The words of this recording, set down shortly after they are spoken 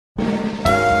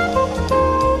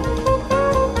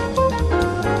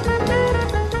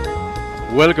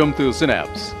Welcome to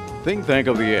Synapse, think tank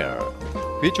of the air,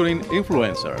 featuring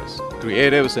influencers,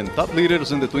 creatives, and thought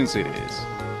leaders in the Twin Cities.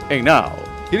 And now,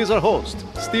 here is our host,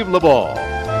 Steve LeBeau.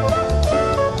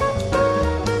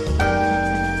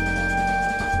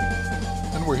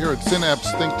 And we're here at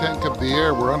Synapse, think tank of the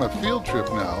air. We're on a field trip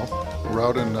now. We're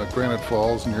out in Granite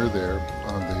Falls, near there,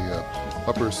 on the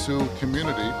Upper Sioux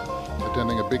Community,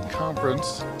 attending a big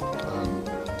conference on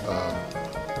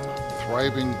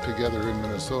thriving together in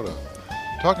Minnesota.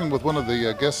 Talking with one of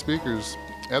the guest speakers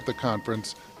at the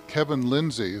conference, Kevin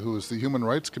Lindsey, who is the Human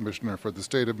Rights Commissioner for the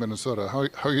state of Minnesota. How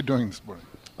are you doing this morning?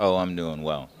 Oh, I'm doing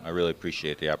well. I really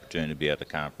appreciate the opportunity to be at the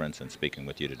conference and speaking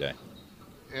with you today.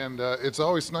 And it's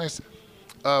always nice.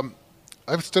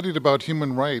 I've studied about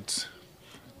human rights,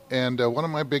 and one of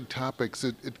my big topics,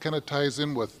 it kind of ties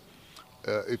in with,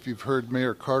 if you've heard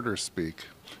Mayor Carter speak,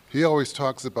 he always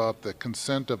talks about the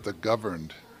consent of the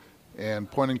governed,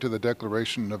 and pointing to the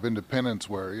Declaration of Independence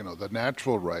where, the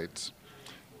natural rights.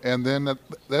 And then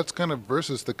that's kind of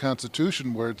versus the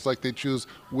Constitution where it's like they choose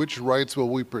which rights will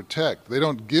we protect. They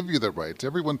don't give you the rights.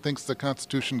 Everyone thinks the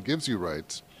Constitution gives you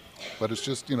rights. But it's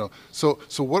just, so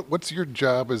what's your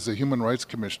job as a Human Rights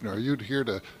Commissioner? Are you here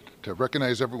to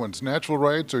recognize everyone's natural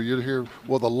rights, or are you here,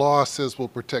 well, the law says we'll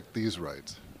protect these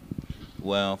rights?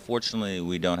 Well, fortunately,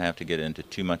 we don't have to get into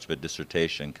too much of a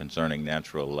dissertation concerning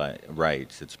natural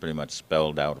rights. It's pretty much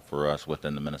spelled out for us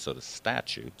within the Minnesota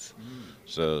statutes.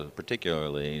 So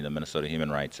particularly the Minnesota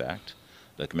Human Rights Act.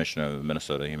 The Commissioner of the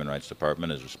Minnesota Human Rights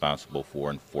Department is responsible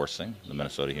for enforcing the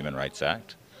Minnesota Human Rights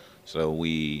Act. So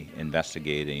we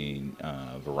investigating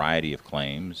a variety of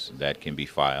claims that can be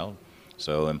filed.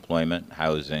 So employment,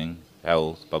 housing,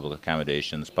 health, public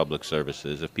accommodations, public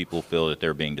services. If people feel that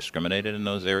they're being discriminated in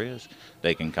those areas,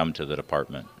 they can come to the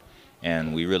department.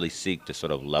 And we really seek to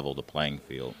sort of level the playing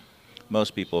field.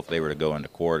 Most people, if they were to go into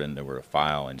court and they were to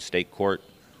file in state court,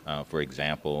 for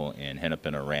example, in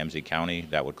Hennepin or Ramsey County,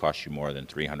 that would cost you more than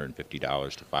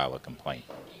 $350 to file a complaint.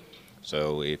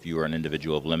 So if you are an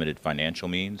individual of limited financial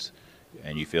means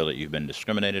and you feel that you've been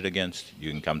discriminated against, you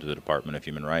can come to the Department of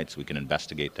Human Rights. We can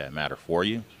investigate that matter for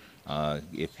you.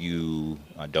 If you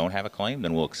don't have a claim,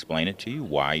 then we'll explain it to you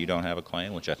why you don't have a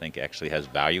claim, which I think actually has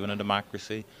value in a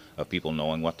democracy of people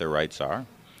knowing what their rights are.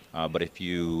 But if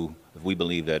we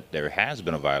believe that there has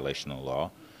been a violation of the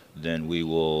law, then we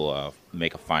will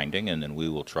make a finding, and then we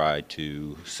will try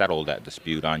to settle that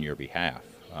dispute on your behalf,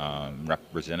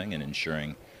 representing and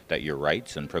ensuring that your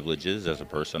rights and privileges as a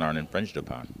person aren't infringed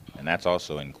upon. And that's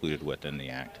also included within the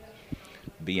Act.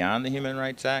 Beyond the Human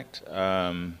Rights Act,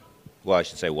 well, I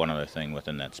should say one other thing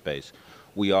within that space.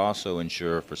 We also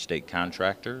ensure for state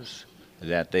contractors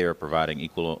that they are providing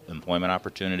equal employment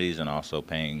opportunities and also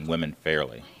paying women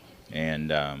fairly.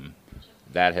 And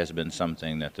that has been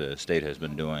something that the state has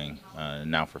been doing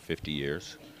now for 50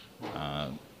 years.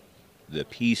 The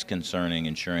piece concerning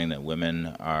ensuring that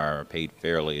women are paid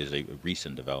fairly is a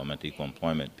recent development. The equal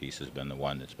employment piece has been the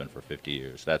one that's been for 50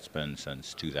 years. That's been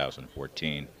since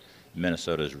 2014.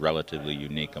 Minnesota is relatively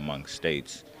unique among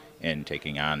states in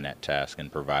taking on that task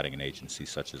and providing an agency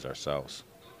such as ourselves.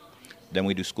 Then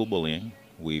we do school bullying.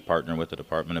 We partner with the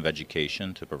Department of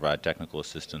Education to provide technical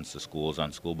assistance to schools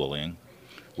on school bullying.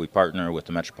 We partner with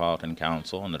the Metropolitan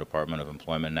Council and the Department of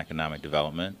Employment and Economic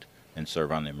Development and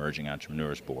serve on the Emerging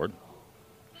Entrepreneurs Board.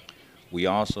 We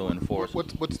also enforce...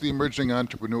 What's the Emerging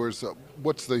Entrepreneurs,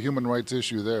 what's the human rights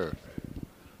issue there?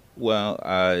 Well,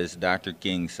 as Dr.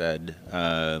 King said,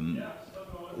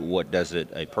 what does it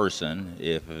a person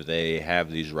if they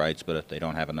have these rights, but if they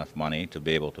don't have enough money to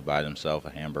be able to buy themselves a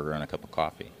hamburger and a cup of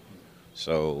coffee?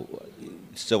 So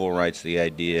civil rights, the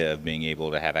idea of being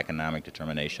able to have economic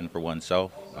determination for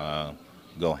oneself,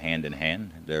 go hand in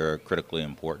hand. They're critically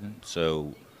important.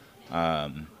 So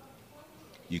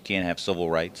you can't have civil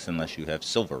rights unless you have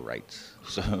silver rights.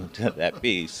 So to that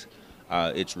piece,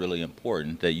 it's really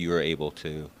important that you are able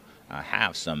to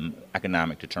have some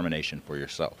economic determination for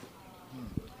yourself.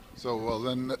 So, well,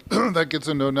 then that gets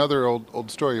into another old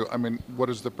story. I mean, what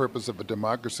is the purpose of a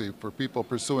democracy for people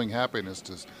pursuing happiness?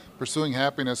 Does pursuing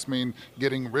happiness mean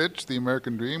getting rich, the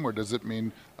American dream, or does it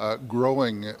mean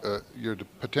growing your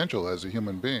potential as a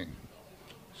human being?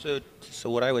 So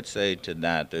what I would say to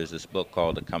that, there's this book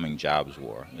called The Coming Jobs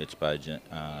War. It's by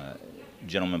a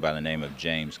gentleman by the name of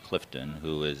James Clifton,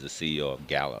 who is the CEO of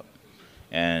Gallup.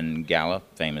 And Gallup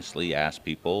famously asked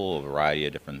people a variety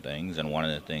of different things, and one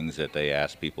of the things that they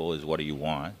ask people is, what do you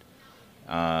want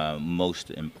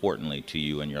most importantly to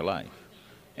you in your life?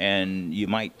 And you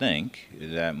might think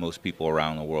that most people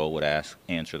around the world would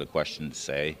answer the question to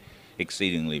say,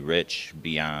 exceedingly rich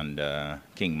beyond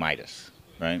King Midas,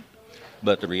 right?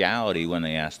 But the reality when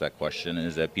they asked that question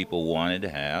is that people wanted to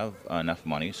have enough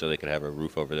money so they could have a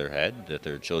roof over their head, that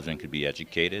their children could be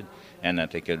educated, and that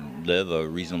they could live a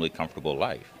reasonably comfortable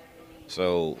life.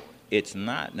 So it's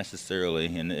not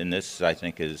necessarily, and this I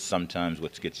think is sometimes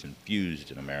what gets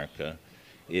confused in America,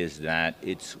 is that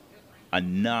it's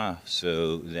enough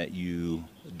so that you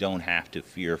don't have to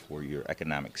fear for your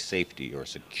economic safety or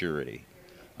security.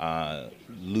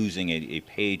 Losing a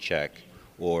paycheck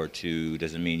or two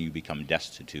doesn't mean you become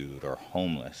destitute or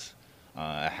homeless.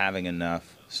 Having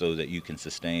enough so that you can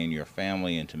sustain your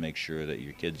family and to make sure that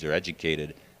your kids are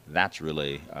educated, that's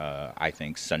really, I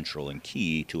think, central and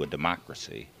key to a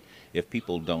democracy. If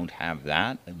people don't have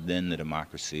that, then the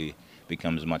democracy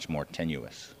becomes much more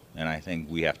tenuous. And I think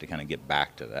we have to kind of get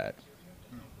back to that.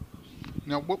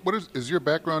 Now, what is your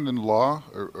background in law,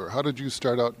 or how did you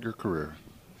start out your career?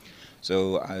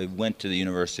 So I went to the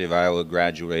University of Iowa,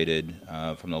 graduated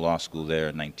from the law school there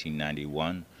in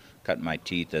 1991, cut my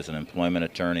teeth as an employment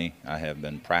attorney. I have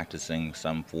been practicing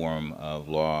some form of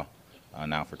law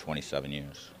now for 27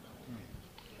 years.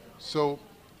 So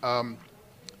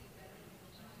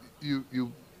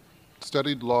you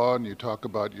studied law, and you talk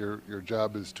about your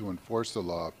job is to enforce the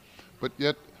law, but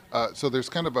yet, so there's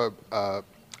kind of a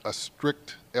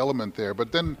strict element there,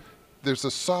 but then there's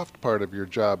a soft part of your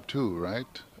job too,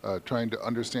 right? Trying to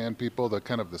understand people, the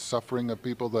kind of the suffering of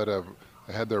people that have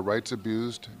had their rights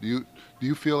abused. Do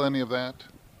you feel any of that?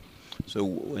 So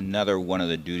another one of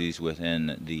the duties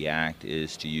within the Act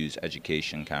is to use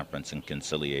education, conference, and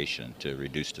conciliation to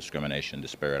reduce discrimination,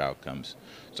 disparate outcomes.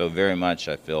 So very much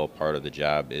I feel part of the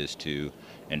job is to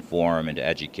inform and to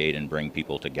educate and bring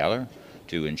people together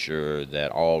to ensure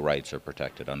that all rights are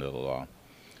protected under the law.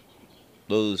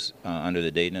 Those under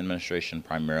the Dayton administration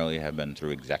primarily have been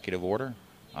through executive order.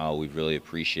 We've really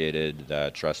appreciated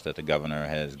the trust that the governor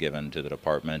has given to the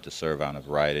department to serve on a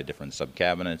variety of different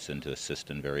subcabinets and to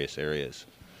assist in various areas.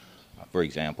 For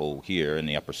example, here in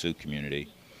the Upper Sioux Community,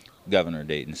 Governor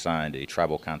Dayton signed a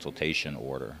tribal consultation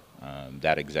order.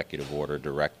 That executive order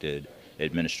directed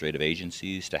administrative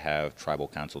agencies to have tribal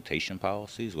consultation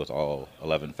policies with all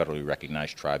 11 federally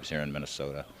recognized tribes here in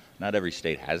Minnesota. Not every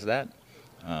state has that.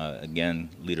 Again,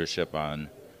 leadership on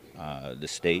the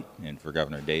state and for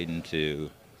Governor Dayton to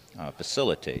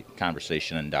facilitate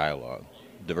conversation and dialogue.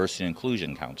 Diversity and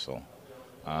Inclusion Council,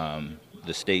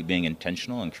 the state being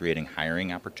intentional in creating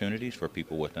hiring opportunities for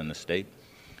people within the state.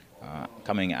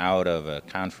 Coming out of a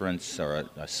conference or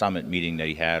a summit meeting that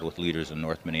he had with leaders in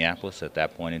North Minneapolis at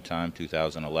that point in time,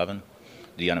 2011,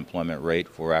 the unemployment rate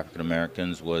for African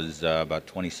Americans was about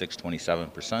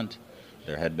 26-27%.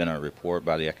 There had been a report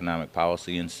by the Economic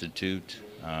Policy Institute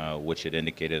which had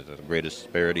indicated that the greatest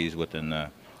disparities within the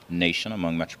nation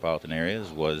among metropolitan areas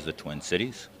was the Twin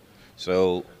Cities.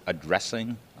 So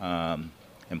addressing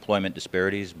employment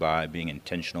disparities by being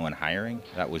intentional in hiring,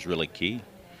 that was really key.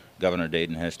 Governor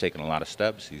Dayton has taken a lot of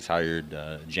steps. He's hired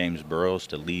James Burrows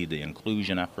to lead the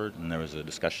inclusion effort, and there was a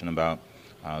discussion about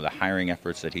the hiring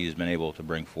efforts that he's been able to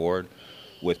bring forward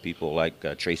with people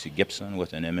like Tracy Gibson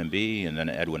within MMB, and then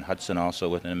Edwin Hudson also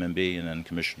within MMB, and then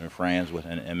Commissioner Franz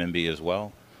within MMB as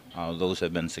well. Those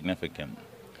have been significant.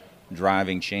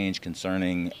 Driving change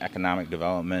concerning economic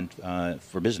development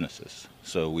for businesses.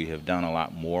 So we have done a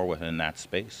lot more within that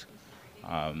space.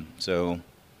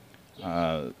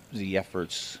 The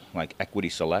efforts like Equity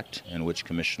Select, in which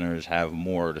commissioners have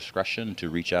more discretion to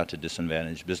reach out to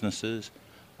disadvantaged businesses,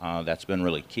 that's been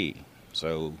really key.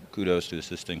 So kudos to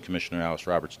Assistant Commissioner Alice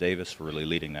Roberts Davis for really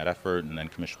leading that effort, and then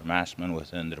Commissioner Massman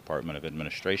within the Department of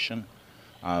Administration.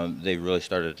 They really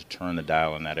started to turn the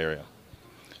dial in that area.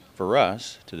 For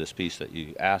us, to this piece that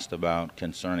you asked about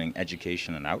concerning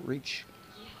education and outreach,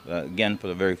 again, for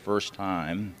the very first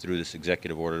time through this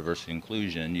Executive Order Diversity and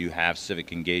Inclusion, you have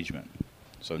civic engagement.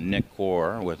 So Nick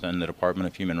Core within the Department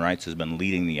of Human Rights has been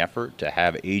leading the effort to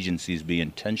have agencies be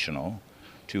intentional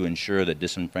to ensure that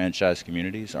disenfranchised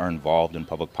communities are involved in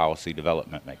public policy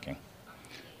development making.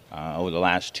 Over the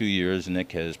last 2 years,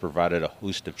 Nick has provided a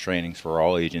host of trainings for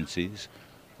all agencies.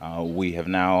 We have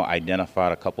now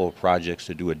identified a couple of projects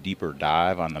to do a deeper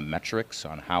dive on the metrics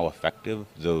on how effective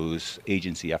those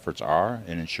agency efforts are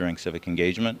in ensuring civic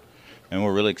engagement. And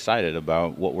we're really excited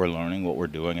about what we're learning, what we're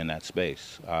doing in that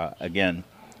space. Again,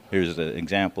 here's an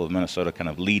example of Minnesota kind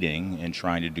of leading and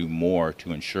trying to do more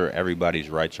to ensure everybody's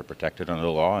rights are protected under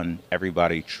the law and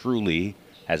everybody truly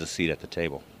has a seat at the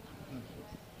table.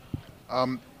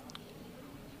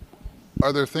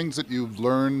 Are there things that you've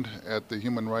learned at the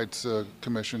Human Rights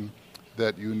Commission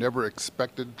that you never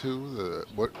expected to?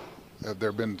 Have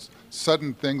there been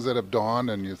sudden things that have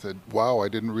dawned and you said, wow, I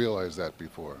didn't realize that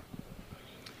before?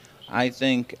 I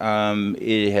think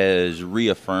it has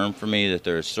reaffirmed for me that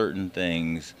there are certain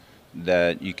things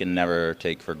that you can never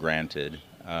take for granted.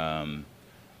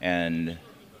 And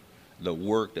the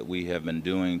work that we have been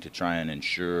doing to try and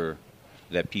ensure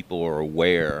that people are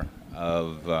aware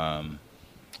of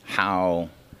how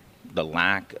the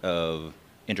lack of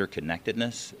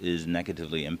interconnectedness is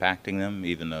negatively impacting them,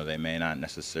 even though they may not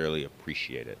necessarily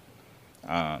appreciate it.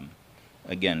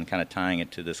 Again, kind of tying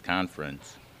it to this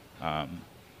conference,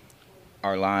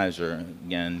 our lives are,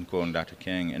 again, quoting Dr.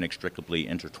 King, inextricably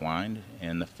intertwined,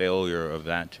 and the failure of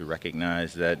that to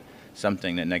recognize that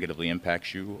something that negatively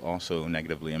impacts you also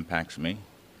negatively impacts me.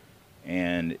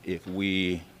 And if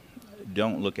we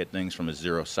don't look at things from a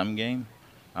zero-sum game,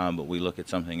 but we look at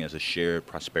something as a shared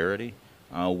prosperity,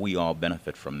 we all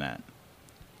benefit from that.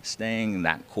 Staying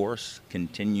that course,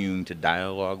 continuing to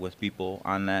dialogue with people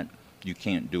on that, you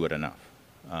can't do it enough.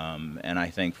 And I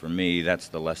think for me, that's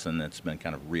the lesson that's been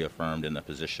kind of reaffirmed in the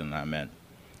position I'm in.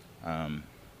 I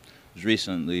was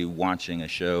recently watching a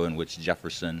show in which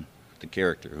Jefferson, the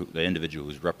character, the individual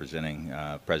who's representing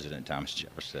President Thomas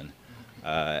Jefferson,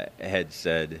 had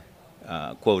said,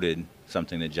 quoted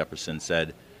something that Jefferson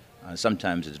said,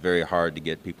 sometimes it's very hard to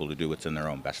get people to do what's in their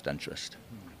own best interest.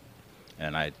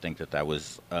 And I think that that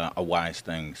was a wise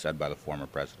thing said by the former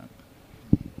president.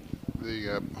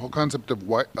 The whole concept of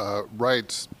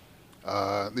rights,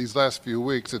 these last few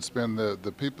weeks, it's been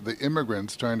the people, the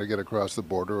immigrants trying to get across the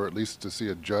border, or at least to see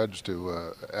a judge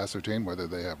to ascertain whether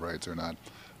they have rights or not,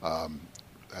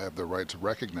 have their rights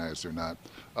recognized or not.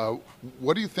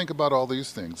 What do you think about all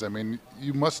these things? I mean,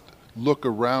 you must look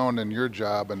around in your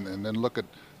job and then look at,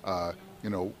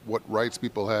 what rights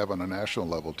people have on a national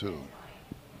level too.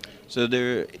 So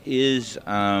there is,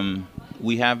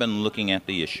 we have been looking at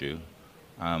the issue.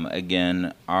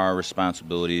 Again, our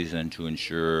responsibilities and to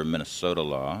ensure Minnesota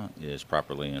law is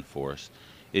properly enforced.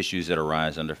 Issues that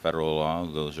arise under federal law,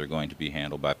 those are going to be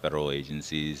handled by federal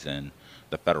agencies and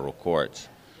the federal courts.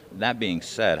 That being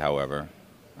said, however,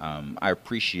 I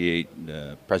appreciate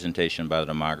the presentation by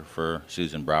the demographer,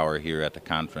 Susan Brower, here at the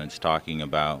conference talking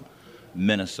about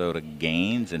Minnesota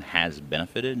gains and has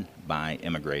benefited by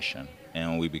immigration. And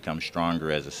when we become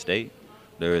stronger as a state,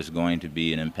 there is going to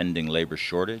be an impending labor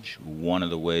shortage. One of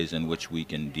the ways in which we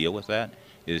can deal with that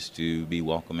is to be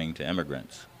welcoming to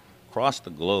immigrants. Across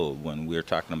the globe, when we're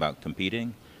talking about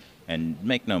competing, and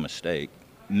make no mistake,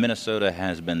 Minnesota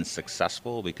has been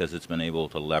successful because it's been able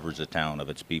to leverage the talent of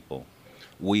its people.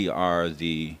 We are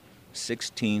the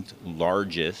 16th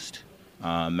largest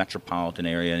metropolitan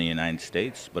area in the United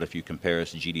States, but if you compare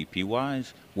us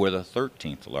GDP-wise, we're the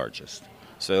 13th largest.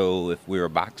 So if we're a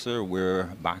boxer, we're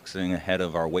boxing ahead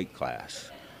of our weight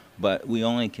class. But we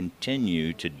only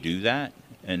continue to do that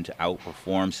and to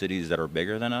outperform cities that are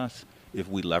bigger than us if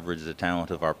we leverage the talent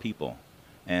of our people.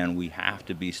 And we have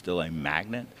to be still a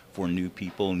magnet for new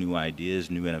people, new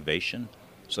ideas, new innovation.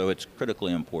 So it's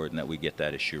critically important that we get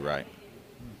that issue right.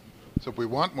 So if we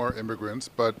want more immigrants,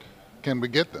 but can we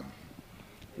get them?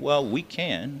 Well, we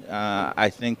can.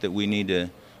 I think that we need to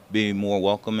be more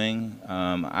welcoming.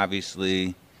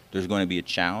 Obviously, there's going to be a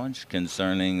challenge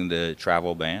concerning the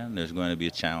travel ban. There's going to be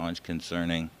a challenge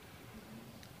concerning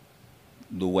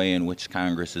the way in which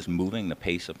Congress is moving, the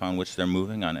pace upon which they're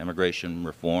moving on immigration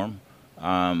reform.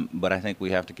 But I think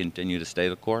we have to continue to stay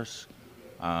the course.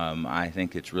 I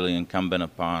think it's really incumbent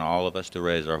upon all of us to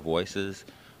raise our voices.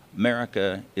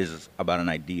 America is about an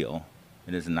ideal.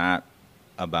 It is not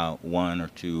about one or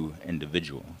two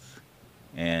individuals.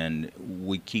 And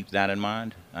we keep that in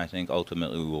mind, I think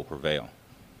ultimately we will prevail.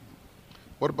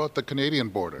 What about the Canadian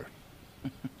border?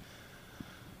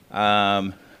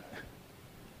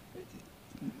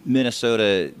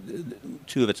 Minnesota,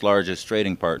 two of its largest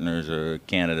trading partners are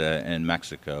Canada and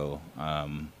Mexico.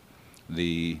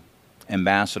 The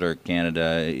ambassador of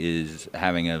Canada is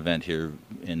having an event here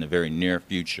in the very near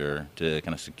future to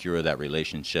kind of secure that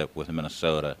relationship with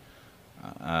Minnesota.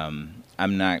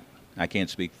 I can't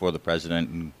speak for the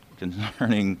president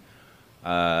concerning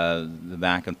the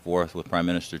back and forth with Prime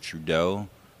Minister Trudeau,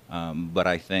 but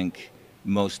I think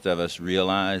most of us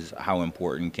realize how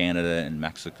important Canada and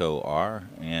Mexico are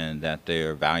and that they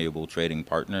are valuable trading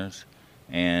partners.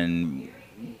 And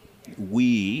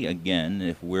we, again,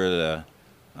 if we're the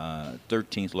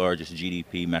 13th largest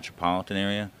GDP metropolitan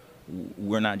area,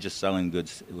 we're not just selling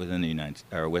goods within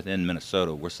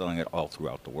Minnesota, we're selling it all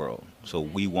throughout the world. So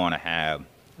we want to have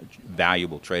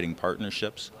valuable trading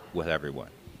partnerships with everyone.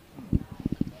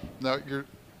 Now,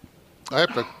 I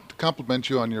have to compliment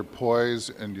you on your poise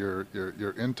and your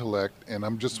intellect, and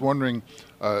I'm just wondering,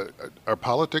 are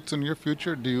politics in your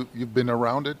future? You've been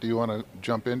around it? Do you want to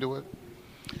jump into it?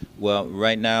 Well,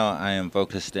 right now I am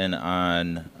focused in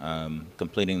on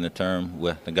completing the term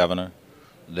with the governor.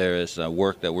 There is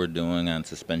work that we're doing on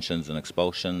suspensions and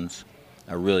expulsions.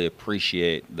 I really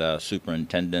appreciate the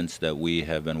superintendents that we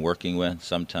have been working with.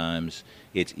 Sometimes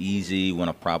it's easy when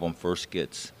a problem first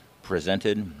gets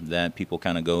presented that people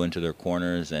kind of go into their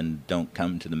corners and don't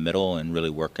come to the middle and really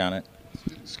work on it.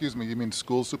 Excuse me, you mean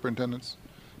school superintendents?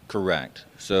 Correct.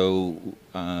 So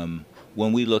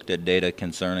when we looked at data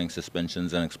concerning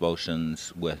suspensions and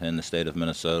expulsions within the state of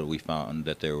Minnesota, we found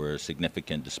that there were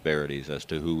significant disparities as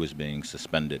to who was being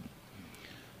suspended.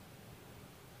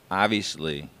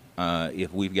 Obviously,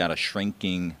 if we've got a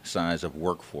shrinking size of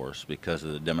workforce because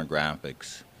of the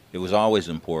demographics, it was always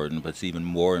important, but it's even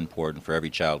more important for every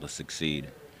child to succeed.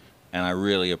 And I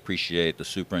really appreciate the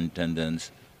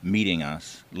superintendents meeting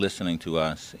us, listening to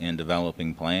us, and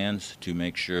developing plans to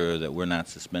make sure that we're not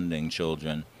suspending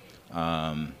children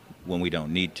when we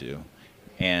don't need to.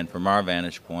 And from our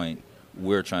vantage point,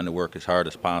 we're trying to work as hard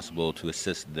as possible to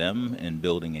assist them in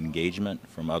building engagement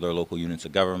from other local units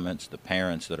of governments, the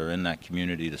parents that are in that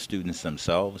community, the students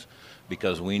themselves,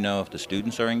 because we know if the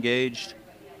students are engaged,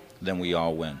 then we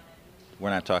all win. We're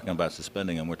not talking about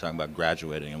suspending them, we're talking about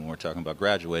graduating. And when we're talking about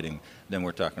graduating, then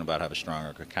we're talking about having a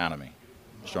stronger economy,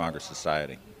 stronger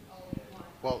society.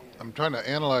 Well, I'm trying to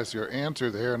analyze your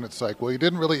answer there, and it's like, well, you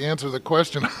didn't really answer the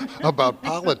question about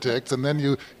politics, and then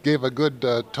you gave a good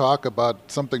talk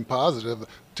about something positive.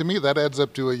 To me, that adds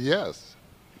up to a yes.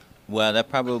 Well,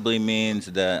 that probably means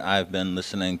that I've been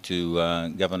listening to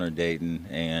Governor Dayton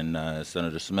and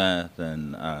Senator Smith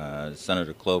and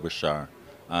Senator Klobuchar.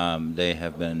 They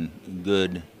have been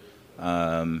good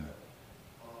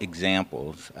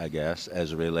examples, I guess,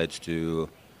 as it relates to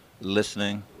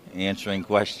listening, answering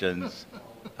questions,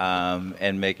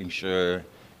 and making sure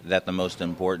that the most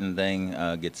important thing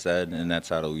gets said, and that's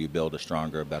how do we build a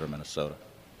stronger, better Minnesota.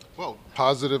 Well,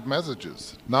 positive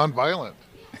messages, nonviolent.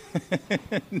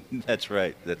 That's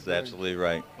right. That's absolutely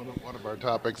right. One of our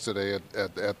topics today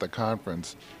at the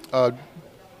conference.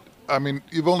 I mean,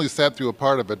 you've only sat through a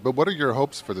part of it, but what are your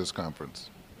hopes for this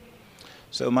conference?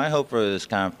 So my hope for this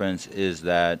conference is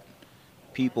that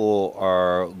people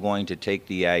are going to take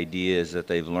the ideas that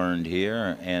they've learned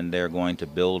here and they're going to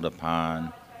build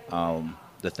upon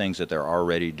the things that they're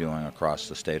already doing across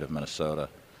the state of Minnesota.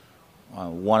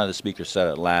 One of the speakers said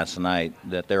it last night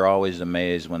that they're always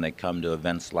amazed when they come to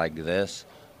events like this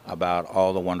about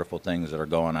all the wonderful things that are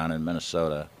going on in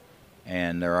Minnesota.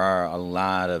 And there are a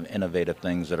lot of innovative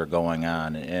things that are going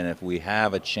on. And if we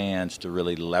have a chance to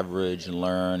really leverage and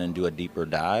learn and do a deeper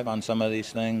dive on some of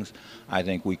these things, I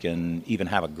think we can even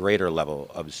have a greater level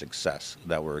of success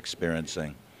that we're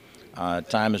experiencing.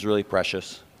 Time is really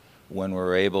precious. When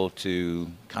we're able to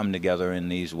come together in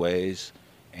these ways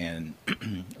and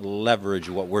leverage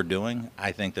what we're doing,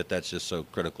 I think that that's just so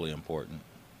critically important.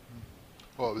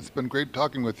 Well, it's been great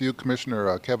talking with you,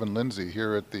 Commissioner Kevin Lindsey,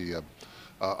 here at the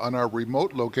on our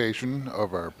remote location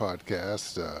of our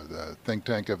podcast, the Think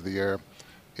Tank of the Air,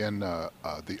 in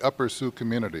the Upper Sioux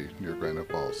Community near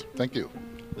Granite Falls. Thank you.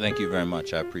 Thank you very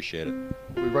much. I appreciate it.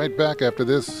 We'll be right back after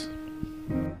this.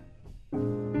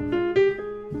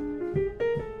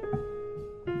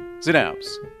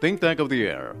 Synapse, Think Tank of the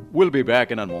Air. We'll be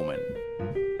back in a moment.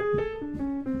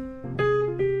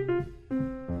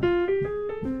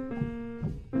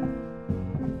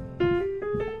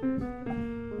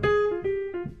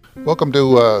 Welcome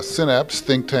to Synapse,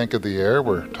 Think Tank of the Air.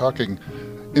 We're talking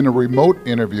in a remote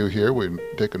interview here. We've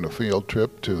taken a field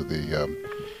trip to the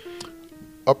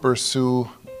Upper Sioux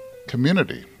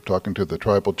Community, talking to the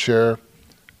tribal chair,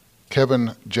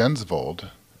 Kevin Jensvold.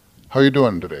 How are you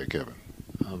doing today, Kevin?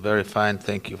 Very fine.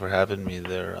 Thank you for having me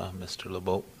there, Mr.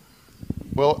 LeBeau.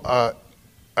 Well,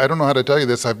 I don't know how to tell you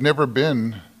this. I've never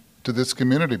been to this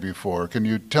community before. Can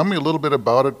you tell me a little bit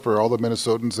about it for all the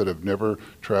Minnesotans that have never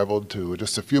traveled to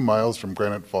just a few miles from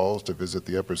Granite Falls to visit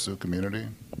the Upper Sioux community?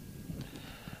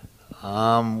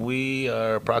 We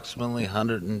are approximately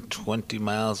 120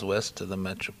 miles west of the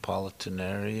metropolitan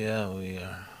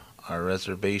area. Our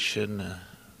reservation,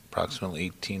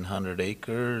 approximately 1,800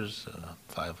 acres,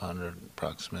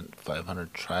 approximate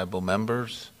 500 tribal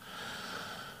members.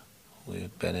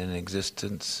 We've been in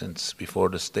existence since before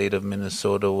the state of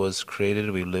Minnesota was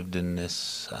created. We lived in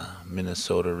this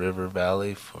Minnesota River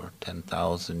Valley for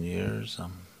 10,000 years.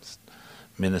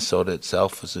 Minnesota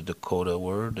itself was a Dakota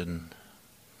word, and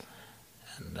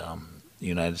the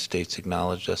United States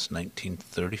acknowledged us in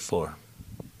 1934.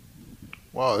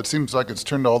 Wow, it seems like it's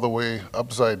turned all the way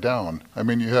upside down. I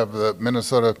mean, you have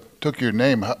Minnesota took your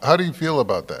name. How do you feel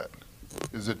about that?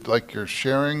 Is it like you're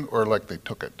sharing or like they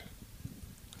took it?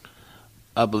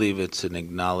 I believe it's an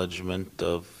acknowledgement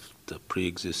of the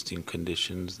pre-existing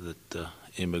conditions that the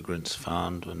immigrants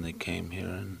found when they came here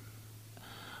and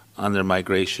on their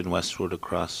migration westward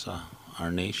across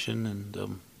our nation.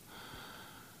 And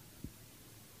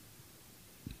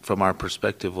from our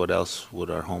perspective, what else would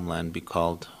our homeland be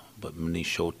called but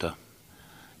Minnesota?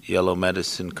 Yellow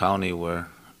Medicine County, where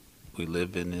we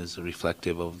live in, is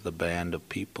reflective of the band of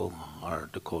people, our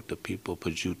Dakota people.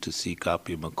 Pajuta,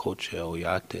 Sikapi, Makoche,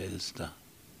 Oyate is the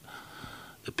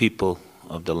people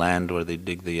of the land where they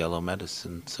dig the yellow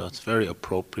medicine. So it's very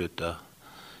appropriate,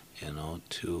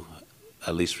 to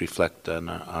at least reflect on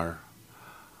our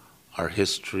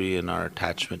history and our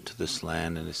attachment to this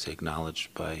land, and it's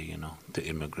acknowledged by, the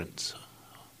immigrants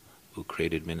who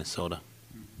created Minnesota,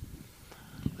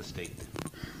 the state.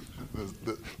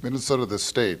 The Minnesota, the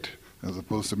state, as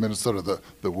opposed to Minnesota,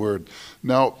 the word.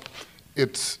 Now,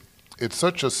 it's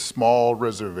such a small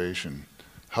reservation.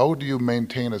 How do you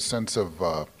maintain a sense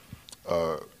of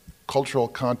cultural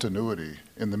continuity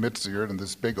in the midst of in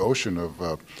this big ocean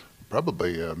of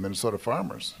probably Minnesota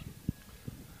farmers?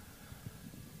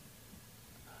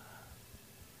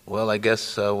 Well, I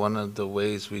guess one of the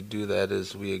ways we do that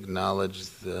is we acknowledge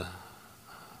the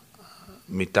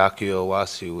Mitakio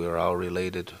Owasi. We're all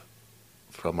related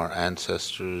from our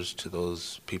ancestors to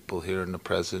those people here in the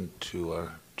present, to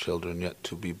our children yet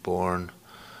to be born.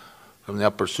 From the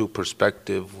Upper Sioux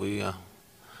perspective, when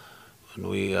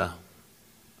we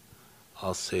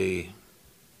I'll say,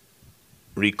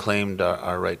 reclaimed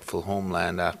our rightful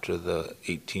homeland after the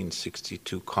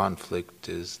 1862 conflict,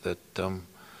 is that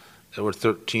there were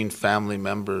 13 family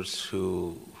members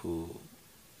who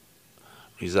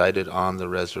resided on the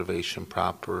reservation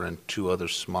proper and 2 other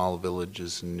small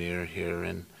villages near here.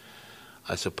 And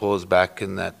I suppose back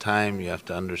in that time you have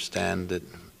to understand that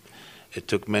it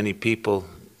took many people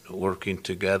working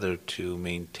together to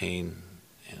maintain,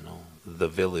 the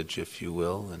village, if you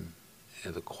will, and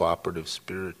the cooperative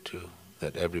spirit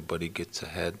that everybody gets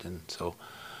ahead. And so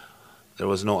there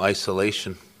was no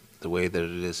isolation the way that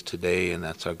it is today, and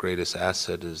that's our greatest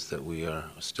asset, is that we are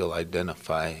still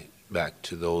identify back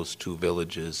to those 2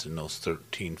 villages and those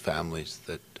 13 families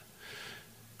that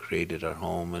created our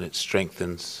home. And it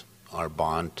strengthens our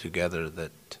bond together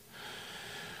that,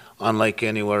 unlike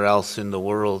anywhere else in the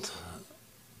world,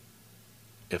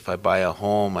 if I buy a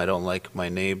home, I don't like my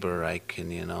neighbor, I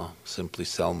can, simply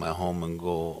sell my home and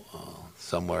go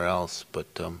somewhere else.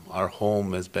 But our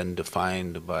home has been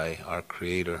defined by our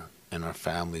Creator, and our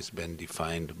family's been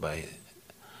defined by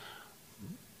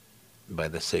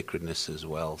the sacredness as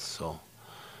well. So,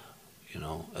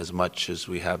 as much as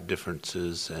we have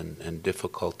differences and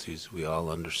difficulties, we all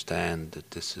understand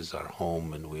that this is our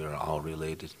home and we are all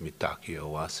related, Mitaki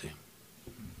Owasi.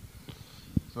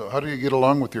 So how do you get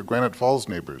along with your Granite Falls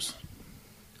neighbors?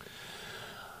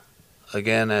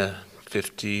 Again,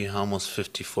 almost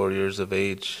 54 years of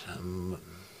age,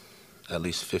 at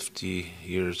least 50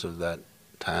 years of that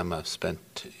time I've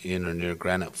spent in or near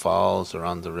Granite Falls or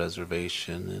on the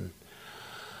reservation. And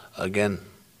again,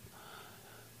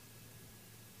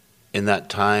 in that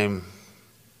time,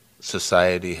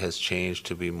 society has changed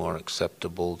to be more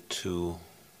acceptable to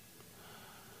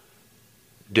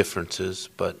differences,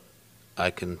 but I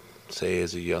can say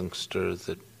as a youngster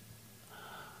that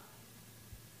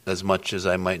as much as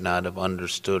I might not have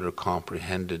understood or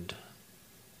comprehended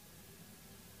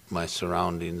my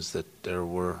surroundings, that there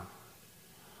were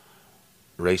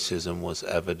racism was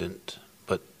evident.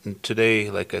 But today,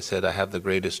 like I said, I have the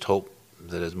greatest hope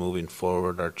that as moving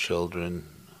forward, our children,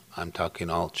 I'm talking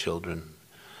all children,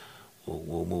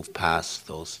 will move past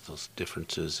those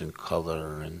differences in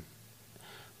color and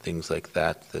things like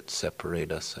that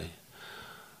separate us. I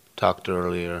talked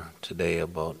earlier today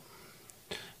about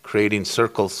creating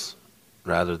circles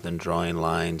rather than drawing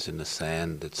lines in the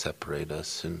sand that separate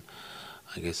us. And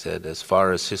like I said, as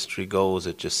far as history goes,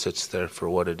 it just sits there for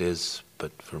what it is.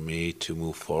 But for me to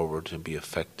move forward and be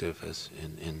effective as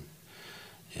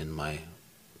in my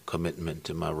commitment,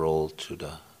 in my role to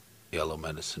the Yellow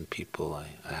Medicine people,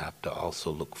 I have to also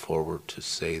look forward to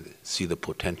see the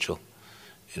potential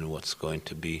in what's going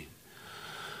to be.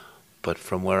 But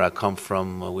from where I come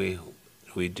from,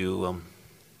 we do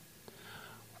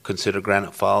consider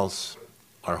Granite Falls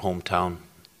our hometown,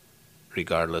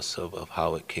 regardless of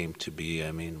how it came to be.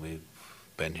 I mean, we've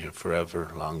been here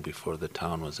forever, long before the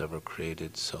town was ever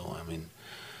created. So, I mean,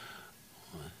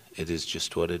 it is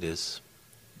just what it is.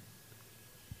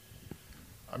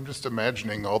 I'm just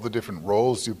imagining all the different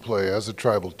roles you play as a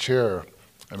tribal chair.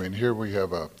 I mean, here we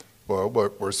have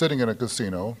we're sitting in a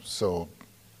casino, so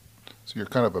you're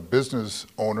kind of a business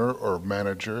owner or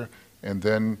manager, and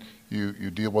then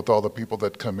you deal with all the people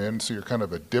that come in, so you're kind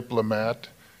of a diplomat,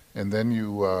 and then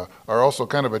you are also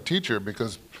kind of a teacher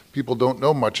because people don't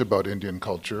know much about Indian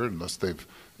culture unless they've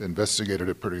investigated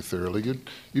it pretty thoroughly.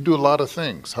 You do a lot of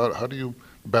things. How do you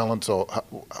balance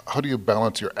how do you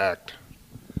balance your act?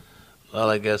 Well,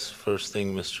 I guess first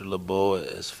thing, Mr. LeBeau,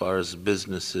 as far as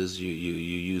businesses, you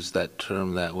use that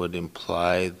term that would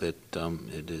imply that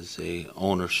it is a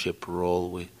ownership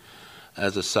role.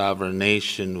 As a sovereign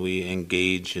nation, we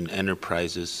engage in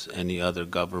enterprises any other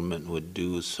government would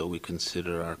do, so we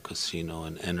consider our casino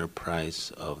an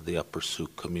enterprise of the Upper Sioux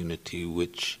community,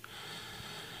 which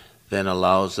then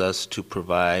allows us to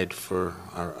provide for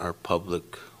our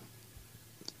public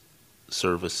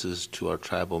services to our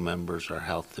tribal members, our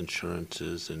health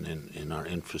insurances, and our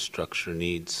infrastructure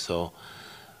needs. So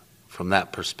from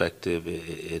that perspective,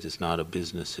 it is not a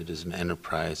business, it is an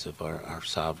enterprise of our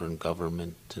sovereign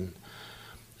government. And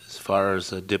as far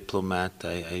as a diplomat,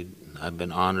 I've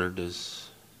been honored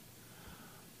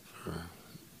for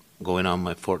going on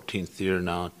my 14th year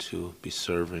now to be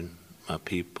serving my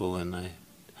people, and I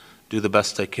do the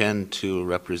best I can to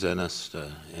represent us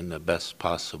in the best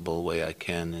possible way I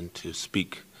can, and to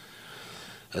speak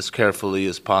as carefully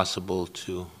as possible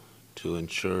to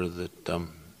ensure that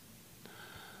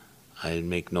I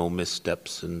make no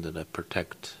missteps and that I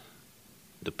protect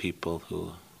the people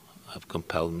who have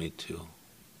compelled me to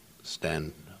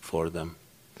stand for them.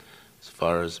 As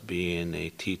far as being a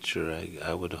teacher,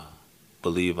 I would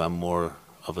believe I'm more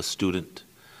of a student.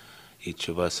 Each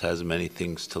of us has many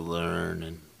things to learn,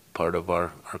 and part of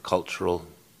our cultural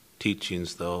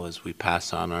teachings, though, is we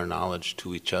pass on our knowledge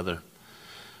to each other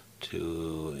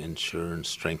to ensure and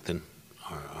strengthen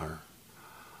our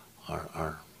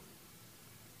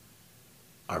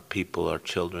people, our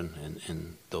children,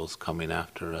 and those coming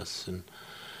after us. And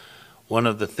one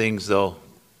of the things, though,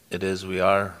 it is we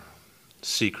are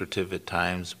secretive at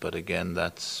times, but again,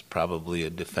 that's probably a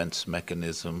defense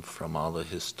mechanism from all the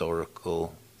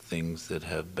historical things that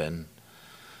have been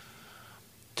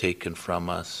taken from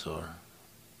us or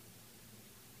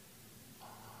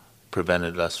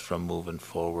prevented us from moving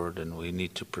forward, and we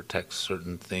need to protect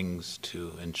certain things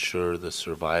to ensure the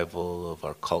survival of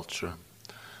our culture,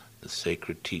 the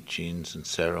sacred teachings and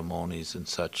ceremonies and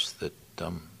such that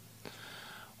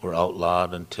were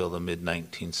outlawed until the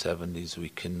mid-1970s. We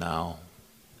can now,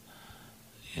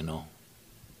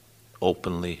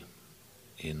 openly,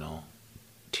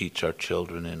 teach our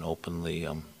children and openly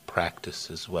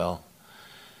practice as well.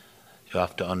 You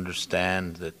have to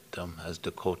understand that as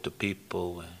Dakota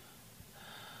people,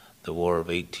 the War of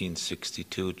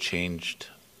 1862 changed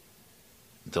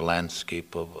the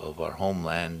landscape of our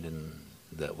homeland, and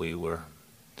that we were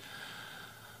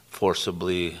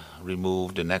forcibly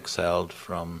removed and exiled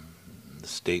from the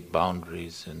state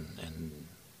boundaries, and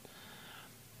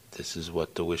this is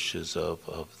what the wishes of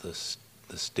the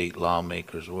state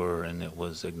lawmakers were, and it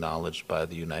was acknowledged by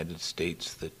the United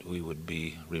States that we would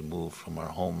be removed from our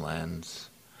homelands.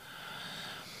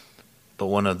 But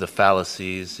one of the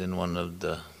fallacies and one of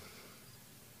the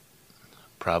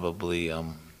probably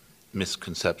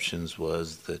misconceptions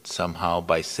was that somehow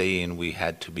by saying we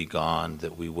had to be gone,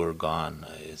 that we were gone,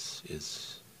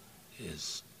 is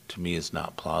to me is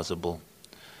not plausible.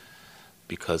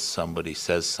 Because somebody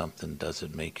says something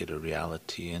doesn't make it a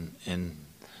reality, and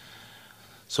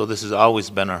so this has always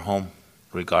been our home,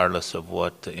 regardless of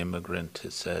what the immigrant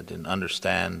has said. And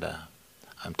understand,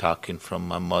 I'm talking from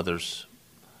my mother's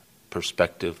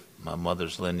perspective. My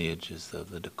mother's lineage is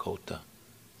of the Dakota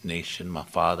Nation. My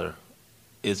father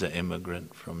is an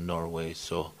immigrant from Norway,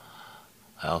 so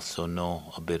I also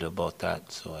know a bit about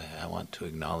that, so I want to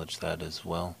acknowledge that as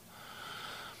well.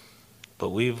 But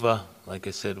we've, like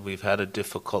I said, we've had a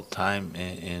difficult time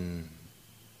in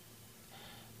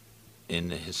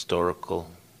the historical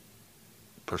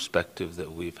perspective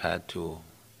that we've had to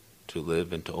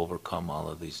live and to overcome all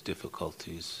of these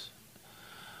difficulties.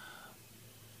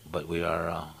 But we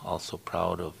are also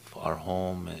proud of our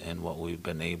home and what we've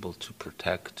been able to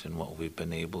protect and what we've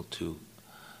been able to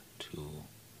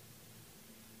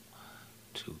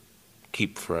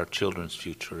keep for our children's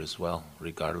future as well,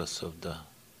 regardless of the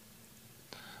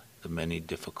many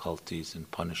difficulties and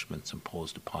punishments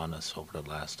imposed upon us over the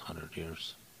last 100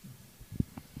 years.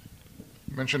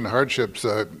 You mentioned hardships.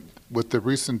 With the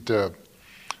recent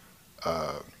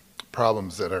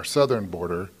problems at our southern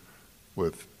border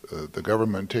with the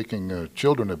government taking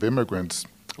children of immigrants,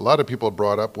 a lot of people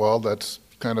brought up, well, that's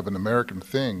kind of an American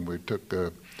thing. We took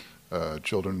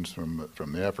children from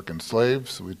the African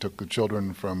slaves. We took the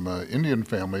children from Indian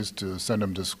families to send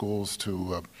them to schools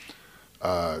to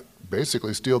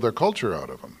basically steal their culture out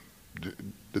of them.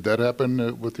 Did that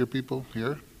happen with your people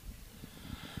here?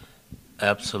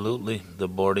 Absolutely. The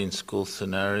boarding school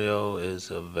scenario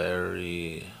is a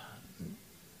very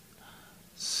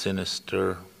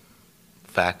sinister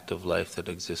fact of life that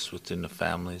exists within the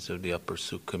families of the Upper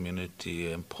Sioux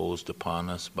community, imposed upon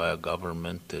us by a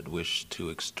government that wished to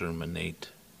exterminate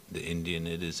the Indian.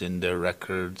 It is in their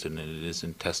records and it is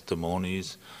in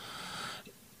testimonies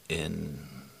in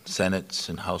Senates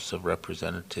and House of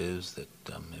Representatives that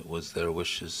it was their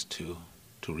wishes to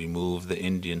remove the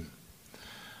Indian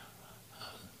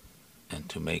and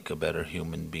to make a better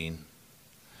human being.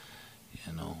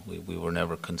 You know, we were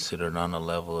never considered on a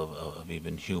level of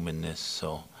even humanness.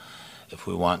 So if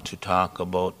we want to talk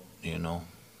about, you know,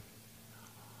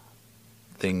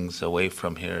 things away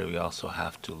from here, we also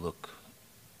have to look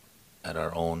at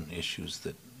our own issues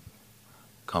that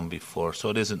come before. So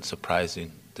it isn't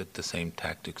surprising that the same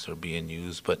tactics are being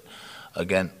used. But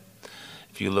again,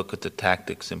 if you look at the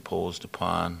tactics imposed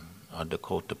upon our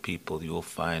Dakota people, you will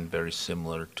find very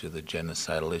similar to the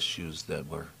genocidal issues that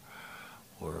were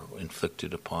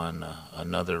inflicted upon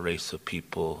another race of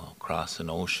people across an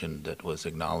ocean that was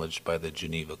acknowledged by the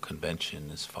Geneva Convention,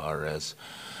 as far as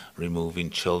removing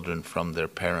children from their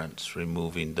parents,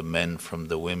 removing the men from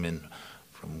the women,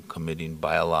 from committing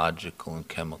biological and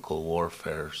chemical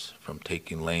warfares, from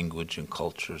taking language and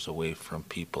cultures away from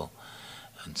people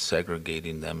and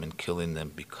segregating them and killing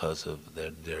them because of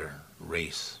their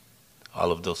race.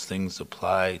 All of those things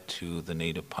apply to the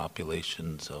native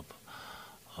populations of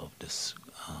this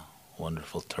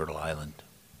wonderful Turtle Island.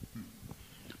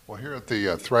 Well, here at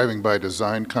the Thriving by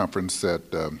Design conference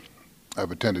that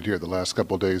I've attended here the last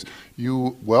couple of days,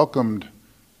 you welcomed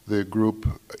the group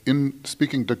in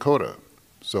speaking Dakota.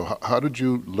 So how did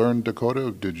you learn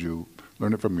Dakota? Did you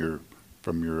learn it from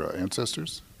your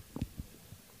ancestors?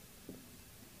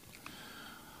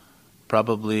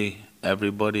 Probably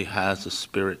everybody has a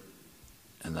spirit,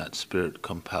 and that spirit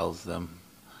compels them.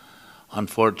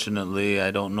 Unfortunately,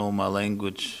 I don't know my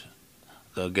language.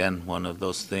 Again, one of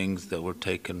those things that were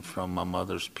taken from my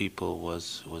mother's people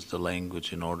was the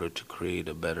language in order to create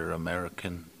a better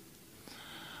American.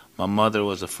 My mother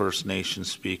was a First Nation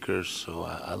speaker, so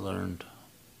I learned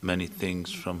many things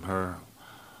from her,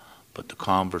 but the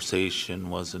conversation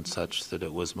wasn't such that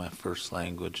it was my first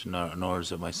language, nor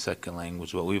is it my second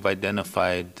language. But we've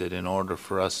identified that in order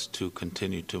for us to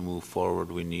continue to move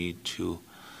forward, we need to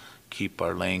keep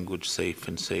our language safe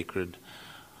and sacred.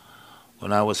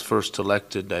 When I was first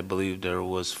elected, I believe there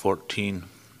was 14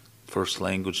 first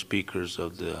language speakers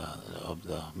of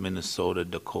the Minnesota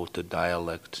Dakota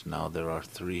dialect. Now there are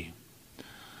 3.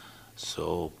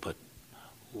 So, but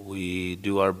we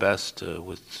do our best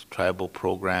with tribal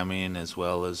programming as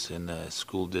well as in the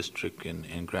school district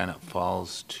in Granite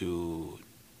Falls to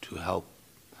help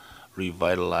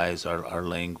revitalize our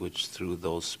language through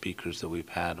those speakers that we've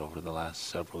had over the last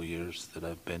several years that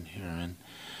I've been here. And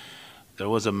there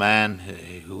was a man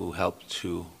who helped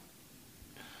to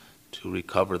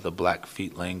recover the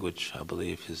Blackfeet language. I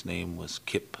believe his name was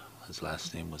Kip. His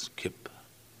last name was Kip.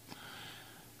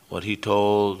 What he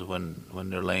told when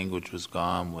their language was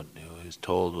gone, what he was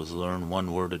told was learn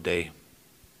 1 word a day.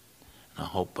 I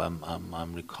hope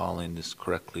I'm recalling this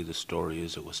correctly, the story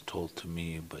as it was told to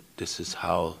me, but this is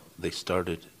how they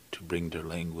started to bring their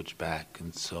language back.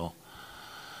 And so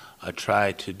I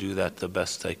try to do that the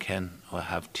best I can. I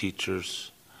have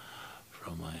teachers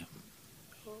from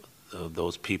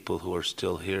those people who are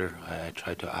still here. I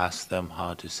try to ask them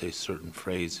how to say certain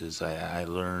phrases. I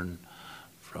learn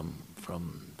from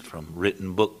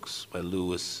written books by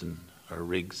Lewis or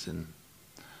Riggs and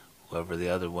whoever the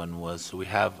other one was. So we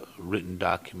have written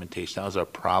documentation. That was our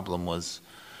problem, was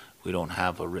we don't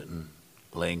have a written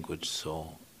language,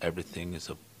 so everything is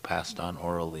passed on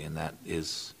orally, and that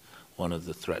is one of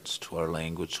the threats to our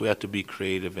language. So we have to be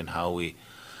creative in how we,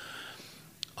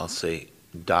 I'll say,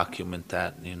 document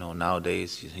that. You know,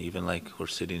 nowadays, even like we're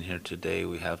sitting here today,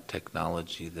 we have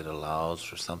technology that allows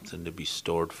for something to be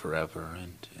stored forever,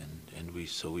 and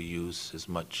we use as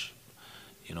much,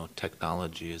 you know,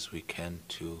 technology as we can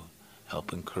to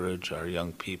help encourage our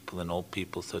young people and old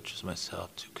people such as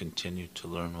myself to continue to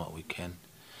learn what we can.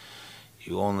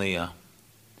 You only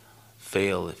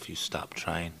fail if you stop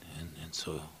trying, and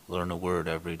so learn a word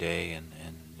every day, and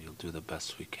you'll do the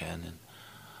best we can.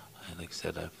 And like I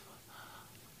said,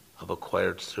 I've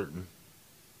acquired certain,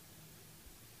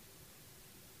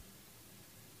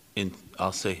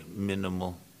 I'll say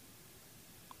minimal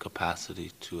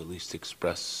capacity to at least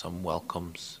express some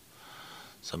welcomes,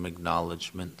 some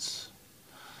acknowledgments,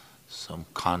 some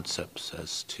concepts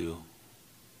as to,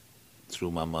 through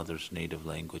my mother's native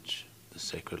language, the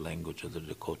sacred language of the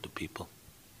Dakota people.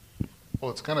 Well,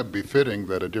 it's kind of befitting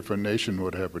that a different nation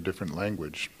would have a different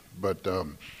language, but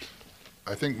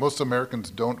I think most Americans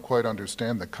don't quite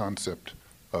understand the concept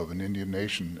of an Indian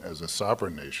nation as a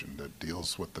sovereign nation that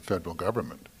deals with the federal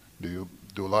government. Do you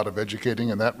do a lot of educating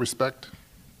in that respect?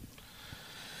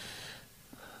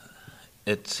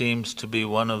 It seems to be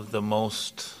one of the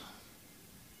most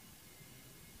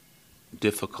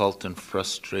difficult and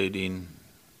frustrating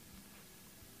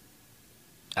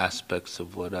aspects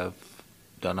of what I've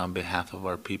done on behalf of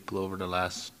our people over the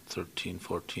last 13,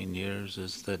 14 years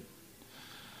is that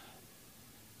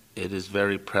it is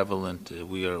very prevalent.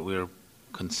 We are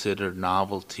considered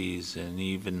novelties, and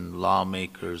even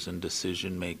lawmakers and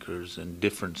decision makers and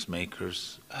difference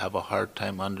makers have a hard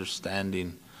time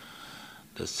understanding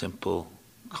the simple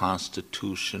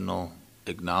constitutional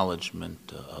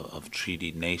acknowledgement of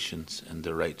treaty nations and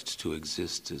the rights to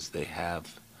exist as they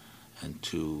have and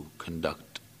to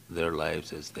conduct their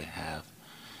lives as they have.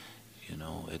 You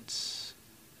know, it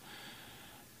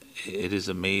is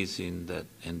amazing that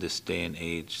in this day and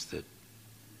age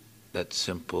that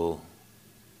simple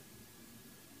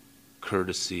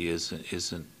courtesy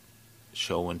isn't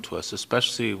shown to us,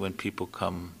 especially when people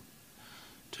come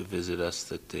to visit us,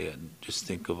 that they just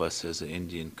think of us as an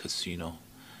Indian casino.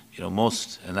 You know,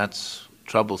 and that's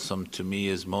troublesome to me,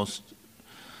 is most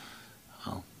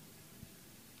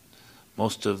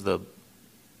of the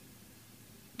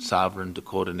sovereign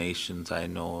Dakota nations I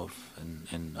know of,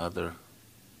 and other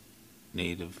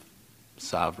native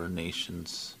sovereign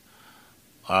nations,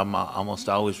 are almost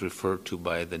always referred to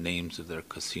by the names of their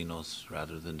casinos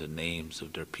rather than the names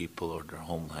of their people or their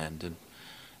homeland,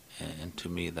 and to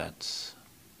me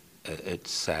it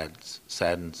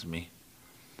saddens me.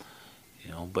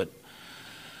 You know, but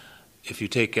if you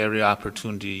take every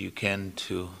opportunity you can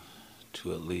to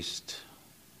at least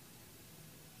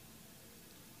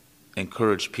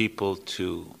encourage people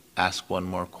to ask one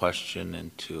more question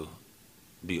and to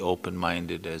be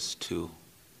open-minded as to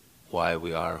why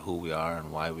we are who we are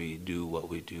and why we do what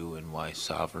we do, and why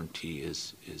sovereignty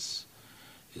is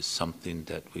something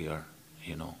that we are,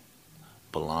 you know,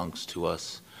 belongs to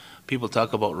us. People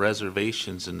talk about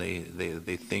reservations, and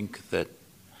they think that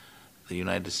the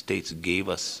United States gave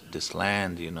us this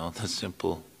land. You know, the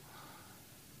simple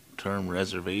term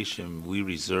reservation, we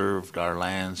reserved our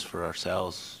lands for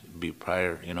ourselves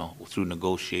prior, you know, through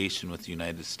negotiation with the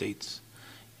United States.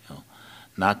 You know,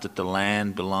 not that the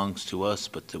land belongs to us,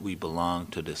 but that we belong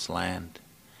to this land,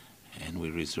 and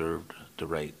we reserved the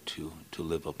right to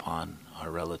live upon our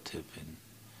relative,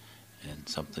 and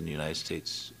something the United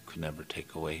States could never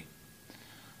take away.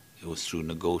 It was through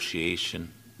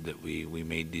negotiation that we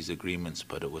made these agreements,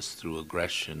 but it was through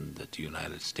aggression that the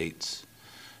United States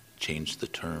changed the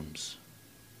terms.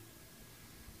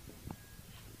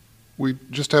 We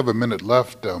just have a minute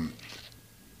left.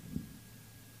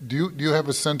 Do you have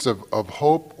a sense of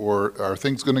hope, or are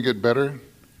things going to get better?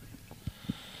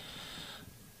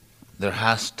 There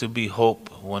has to be hope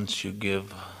once you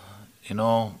give. You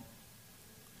know,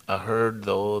 I heard,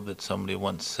 though, that somebody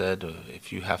once said,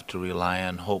 if you have to rely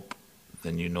on hope,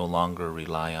 then you no longer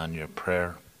rely on your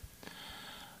prayer.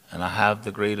 And I have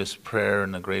the greatest prayer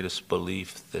and the greatest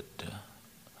belief that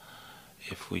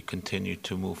if we continue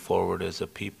to move forward as a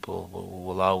people,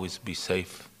 we'll always be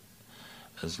safe,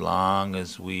 as long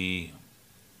as we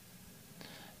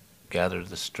gather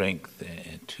the strength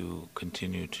to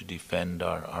continue to defend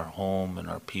our home and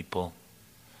our people,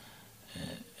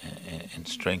 and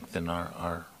strengthen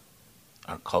our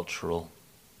cultural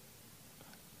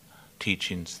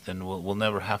teachings. Then we'll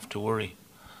never have to worry.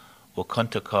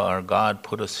 Wakantaka, our God,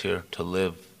 put us here to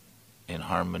live in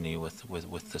harmony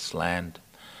with this land.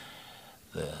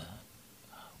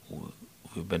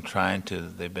 They've been trying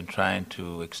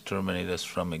to exterminate us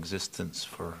from existence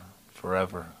for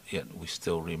forever, yet we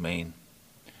still remain.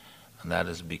 And that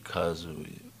is because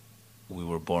we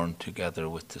were born together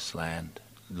with this land.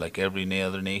 Like every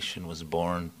other nation was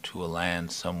born to a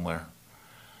land somewhere.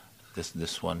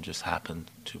 This one just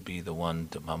happened to be the one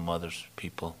that my mother's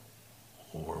people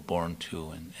were born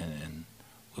to, and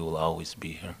we will always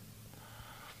be here.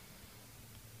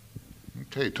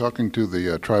 Okay, talking to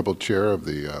the tribal chair of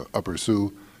the Upper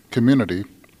Sioux Community,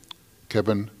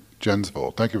 Kevin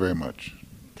Jensvold. Thank you very much.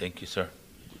 Thank you, sir.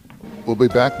 We'll be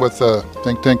back with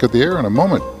Think Tank of the Air in a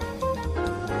moment.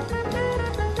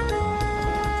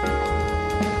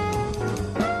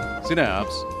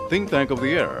 Synapse, Think Tank of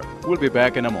the Air. We'll be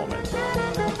back in a moment.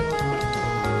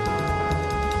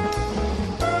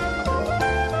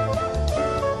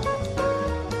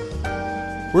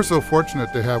 We're so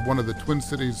fortunate to have one of the Twin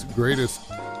Cities' greatest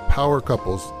power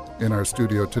couples in our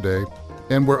studio today.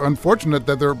 And we're unfortunate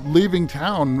that they're leaving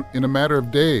town in a matter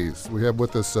of days. We have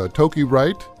with us Toki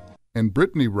Wright and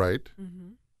Brittany Wright,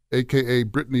 a.k.a.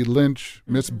 Brittany Lynch,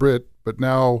 Miss Britt, but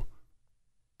now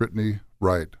Brittany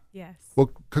Wright. Yes. Well,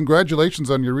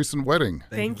 congratulations on your recent wedding.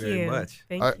 Thank you very much.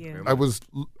 Thank you.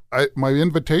 My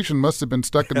invitation must have been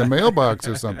stuck in the mailbox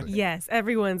or something. Yes,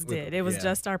 everyone's did. It was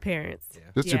just our parents.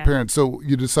 Just your parents. So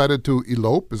you decided to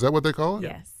elope? Is that what they call it?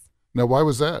 Yes. Now, why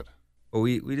was that? Well,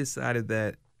 we decided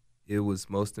that it was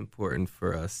most important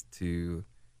for us to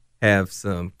have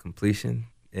some completion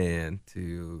and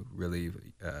to really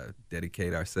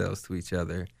dedicate ourselves to each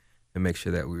other and make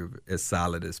sure that we were as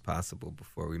solid as possible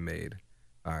before we made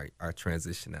our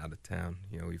transition out of town.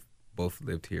 You know, we've both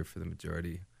lived here for the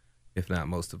majority, if not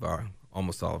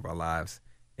almost all of our lives.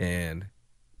 And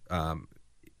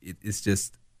it's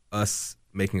just us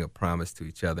making a promise to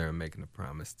each other and making a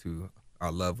promise to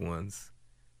our loved ones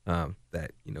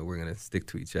that, you know, we're going to stick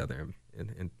to each other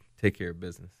and take care of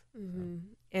business. Mm-hmm.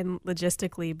 And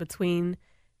logistically, between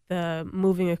the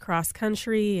moving across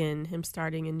country and him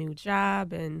starting a new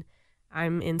job, and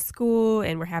I'm in school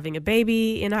and we're having a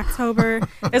baby in October,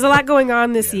 there's a lot going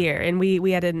on this year. And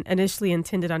we had initially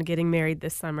intended on getting married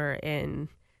this summer. And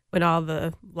when all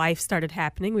the life started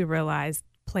happening, we realized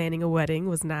planning a wedding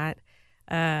was not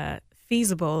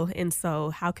feasible. And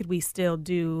so how could we still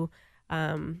do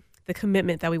the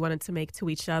commitment that we wanted to make to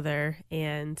each other?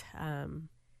 And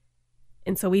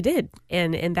so we did.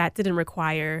 And that didn't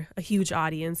require a huge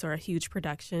audience or a huge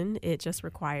production. It just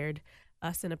required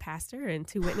us and a pastor and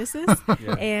 2 witnesses.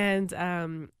 And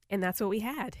that's what we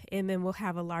had. And then we'll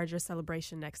have a larger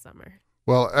celebration next summer.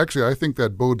 Well, actually, I think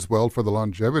that bodes well for the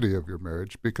longevity of your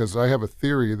marriage, because I have a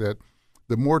theory that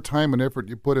the more time and effort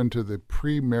you put into the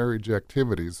pre-marriage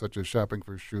activities, such as shopping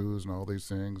for shoes and all these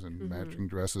things and matching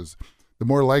dresses, the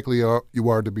more likely you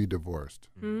are to be divorced.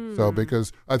 So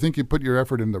because I think you put your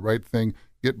effort in the right thing,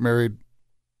 get married,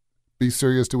 be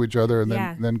serious to each other, and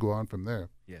then go on from there.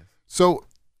 Yes. So,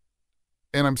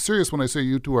 and I'm serious when I say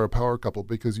you two are a power couple,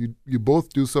 because you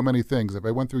both do so many things. If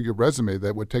I went through your resume,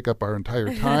 that would take up our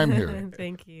entire time here.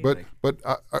 Thank you. But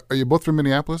are you both from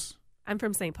Minneapolis? I'm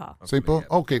from St. Paul. St. Paul?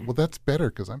 Okay, well, that's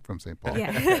better because I'm from St. Paul.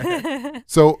 Yeah.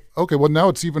 So, okay, well, now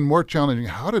it's even more challenging.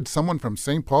 How did someone from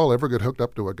St. Paul ever get hooked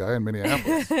up to a guy in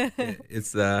Minneapolis?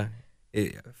 It's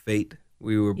fate.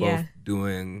 We were both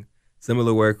doing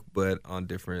similar work, but on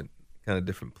different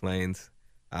planes.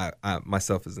 I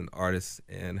myself as an artist,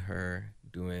 and her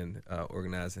doing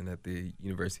organizing at the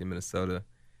University of Minnesota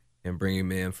and bringing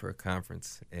me in for a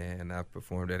conference. And I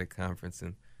performed at a conference,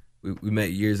 and we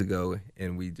met years ago,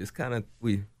 and we just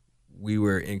we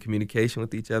were in communication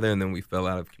with each other, and then we fell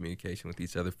out of communication with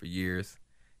each other for years.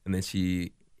 And then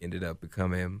she ended up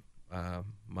becoming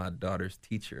my daughter's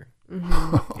teacher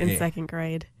in second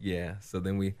grade. Yeah. So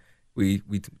then we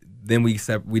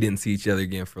didn't see each other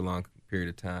again for a long period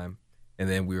of time. And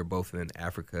then we were both in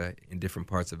Africa, in different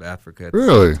parts of Africa at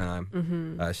the same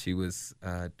time. She was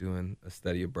doing a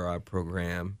study abroad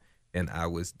program, and I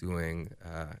was doing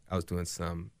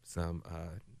some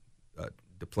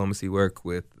diplomacy work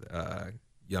with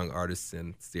young artists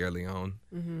in Sierra Leone.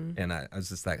 And I was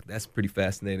just like, that's pretty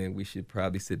fascinating. We should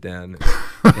probably sit down and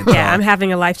talk. I'm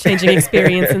having a life-changing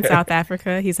experience in South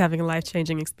Africa. He's having a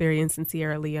life-changing experience in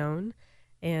Sierra Leone.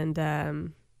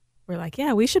 And we're like,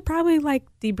 we should probably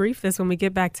debrief this when we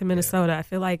get back to Minnesota. I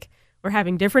feel like we're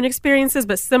having different experiences,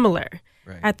 but similar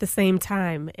at the same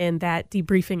time. And that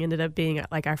debriefing ended up being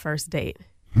like our first date.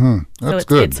 That's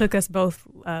good. It took us both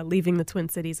leaving the Twin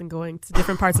Cities and going to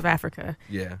different parts of Africa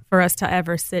for us to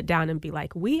ever sit down and be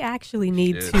like, we actually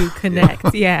need to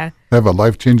connect. Have a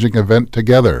life-changing event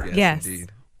together. Yes.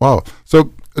 Indeed. Wow.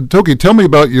 So, Toki, tell me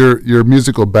about your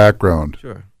musical background.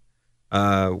 Sure.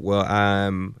 Well,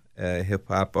 I'm a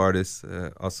hip-hop artist,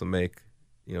 also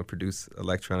produce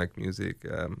electronic music,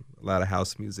 a lot of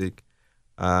house music.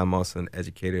 I'm also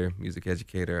an music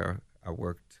educator. I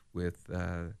worked with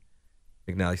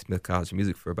McNally Smith College of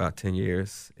Music for about 10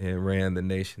 years and ran the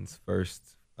nation's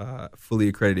first fully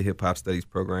accredited hip-hop studies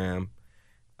program.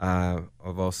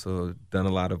 I've also done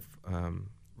a lot of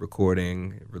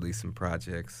recording, releasing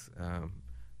projects.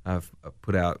 I've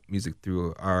put out music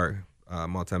through our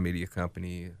multimedia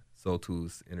company, Soul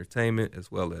Tools Entertainment,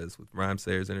 as well as with Rhyme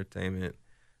Sayers Entertainment.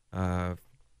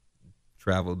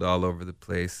 Traveled all over the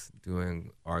place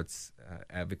doing arts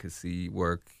advocacy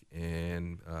work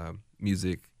and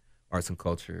music, arts and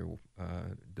culture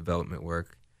development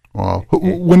work. Wow.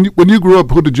 When you grew up,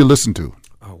 who did you listen to?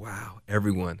 Oh, wow.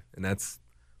 Everyone. And that's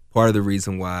part of the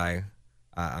reason why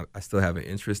I still have an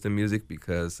interest in music,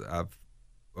 because I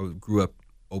grew up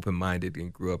open-minded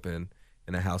and grew up in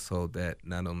a household that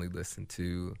not only listened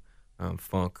to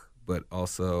funk, but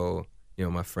also,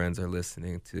 my friends are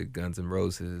listening to Guns N'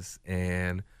 Roses,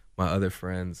 and my other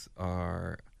friends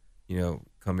are,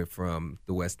 coming from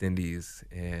the West Indies,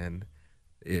 and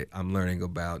I'm learning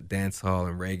about dancehall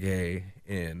and reggae,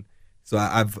 and so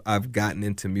I've gotten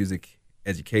into music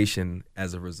education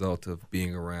as a result of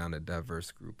being around a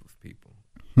diverse group of people.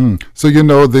 So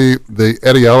the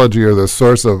etiology or the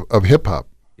source of hip hop.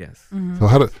 Yes. Mm-hmm.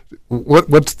 So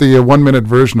what's the 1 minute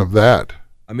version of that?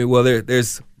 I mean, well,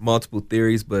 there's multiple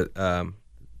theories, but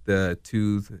the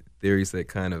two theories that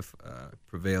kind of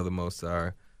prevail the most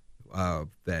are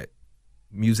that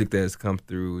music that has come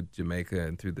through Jamaica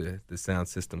and through the sound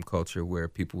system culture, where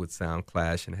people would sound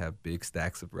clash and have big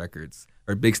stacks of records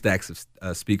or big stacks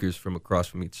of speakers from across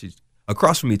from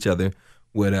each other,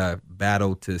 would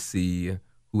battle to see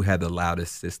who had the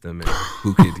loudest system and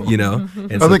who could,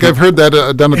 And I think I've heard that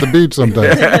done at the beach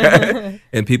sometimes.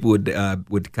 And people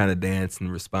would kind of dance and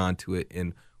respond to it.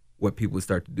 And what people would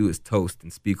start to do is toast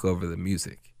and speak over the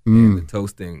music. And the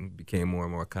toasting became more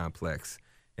and more complex.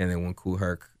 And then when Kool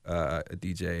Herc, a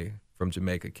DJ from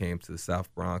Jamaica, came to the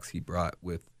South Bronx, he brought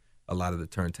with a lot of the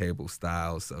turntable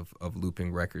styles of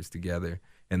looping records together.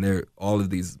 And all of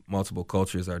these multiple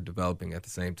cultures are developing at the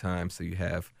same time. So you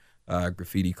have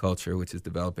graffiti culture, which is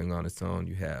developing on its own.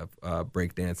 You have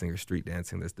break dancing or street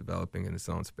dancing that's developing in its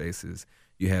own spaces.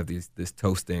 You have this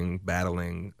toasting,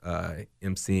 battling,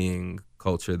 emceeing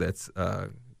culture that's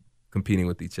competing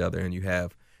with each other. And you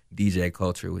have DJ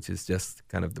culture, which is just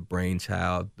kind of the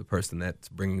brainchild, the person that's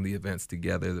bringing the events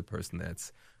together, the person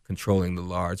that's controlling the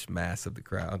large mass of the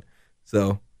crowd.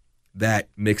 So that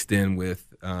mixed in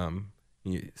with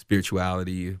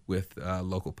spirituality, with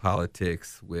local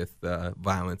politics, with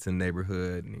violence in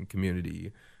neighborhood and in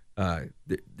community.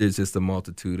 There's just a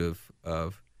multitude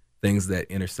of things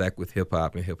that intersect with hip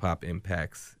hop, and hip hop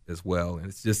impacts as well. And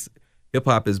it's just, hip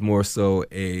hop is more so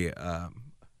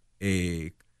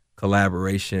a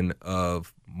collaboration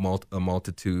of a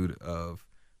multitude of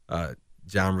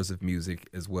genres of music,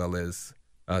 as well as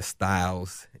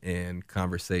styles and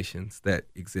conversations that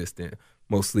exist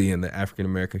mostly in the African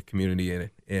American community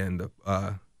and the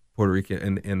Puerto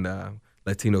Rican and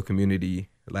Latino community,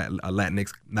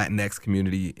 Latinx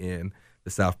community in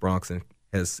the South Bronx, and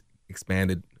has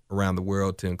expanded around the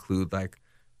world to include, like,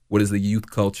 what is the youth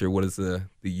culture, what is the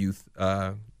youth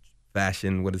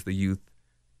fashion, what is the youth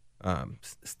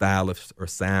style or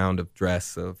sound of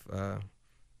dress, of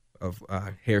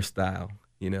hairstyle.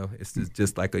 It's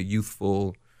just like a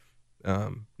youthful,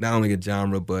 not only a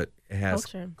genre, but it has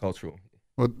cultural.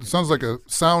 Well, it sounds like a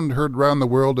sound heard around the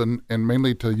world and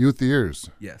mainly to youth ears.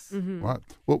 Yes. Mm-hmm. Wow.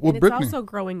 Well, and Brittany, it's also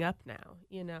growing up now.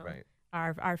 Right.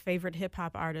 Our favorite hip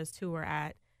hop artists who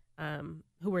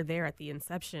were there at the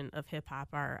inception of hip hop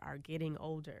are getting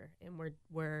older, and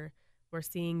we're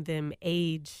seeing them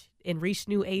age and reach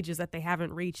new ages that they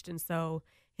haven't reached. And so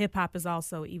hip hop is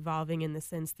also evolving in the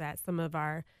sense that some of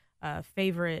our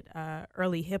favorite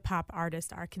early hip hop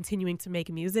artists are continuing to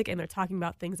make music, and they're talking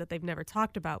about things that they've never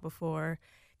talked about before,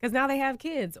 because now they have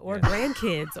kids or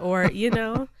grandkids or,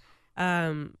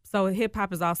 so hip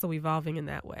hop is also evolving in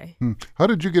that way. How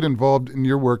did you get involved in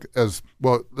your work as,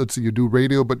 well, let's see, you do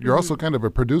radio, but you're also kind of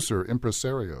a producer,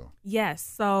 impresario. Yes.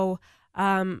 So,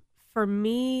 for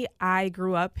me, I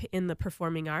grew up in the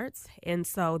performing arts, and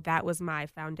so that was my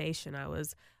foundation. I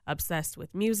was obsessed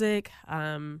with music,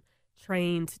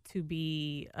 trained to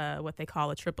be what they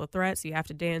call a triple threat. So you have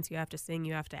to dance, you have to sing,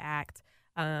 you have to act,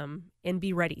 and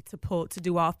be ready to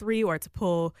do all three, or to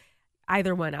pull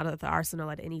either one out of the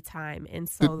arsenal at any time. And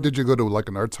so, did you go to like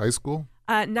an arts high school?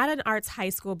 Not an arts high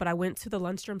school, but I went to the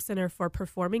Lundstrom Center for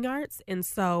Performing Arts. And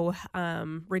so,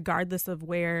 regardless of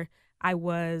where I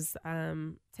was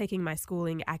taking my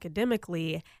schooling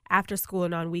academically, after school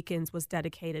and on weekends was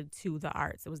dedicated to the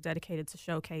arts. It was dedicated to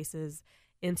showcases,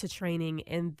 into training,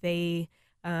 and they,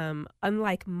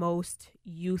 unlike most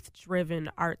youth-driven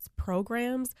arts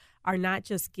programs, are not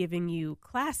just giving you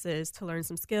classes to learn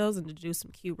some skills and to do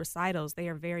some cute recitals. They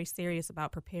are very serious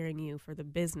about preparing you for the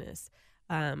business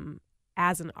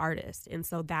as an artist. And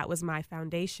so that was my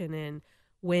foundation. And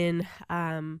when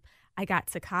I got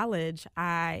to college,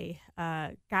 I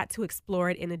got to explore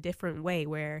it in a different way,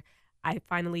 where I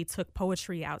finally took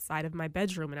poetry outside of my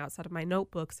bedroom and outside of my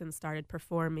notebooks and started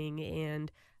performing.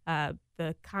 And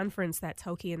the conference that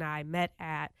Toki and I met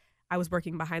at, I was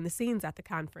working behind the scenes at the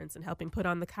conference and helping put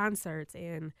on the concerts,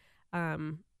 and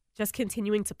just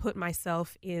continuing to put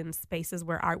myself in spaces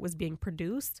where art was being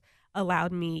produced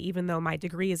allowed me, even though my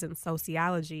degree is in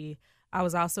sociology, I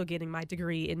was also getting my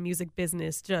degree in music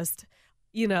business, just,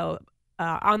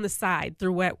 on the side,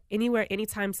 through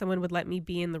anytime someone would let me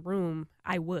be in the room,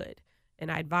 I would.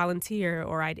 and I'd volunteer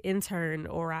or I'd intern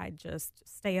or I'd just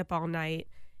stay up all night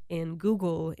and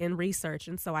Google and research.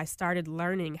 And so I started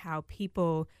learning how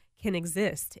people can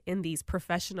exist in these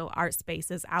professional art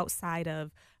spaces outside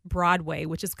of Broadway,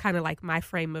 which is kind of like my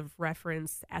frame of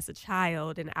reference as a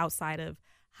child, and outside of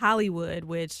Hollywood,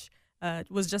 which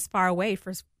was just far away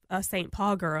for a St.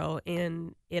 Paul girl.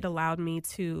 And it allowed me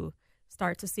to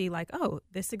start to see like, oh,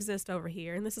 this exists over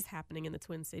here, and this is happening in the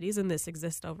Twin Cities, and this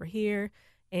exists over here.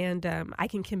 And I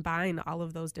can combine all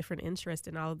of those different interests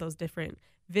and all of those different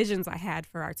visions I had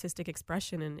for artistic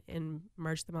expression and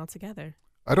merge them all together.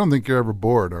 I don't think you're ever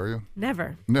bored, are you?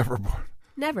 Never. Never bored.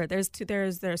 Never. There's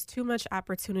too much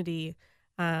opportunity,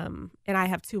 and I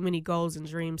have too many goals and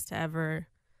dreams to ever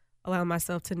allow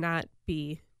myself to not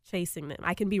be chasing them.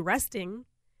 I can be resting,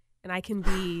 and I can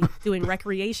be doing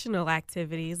recreational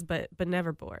activities, but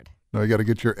never bored. No, you got to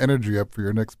get your energy up for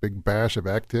your next big bash of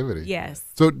activity. Yes.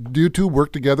 So, do you two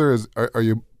work together? Are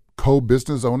you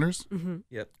co-business owners? Mm-hmm.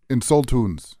 Yep. In Soul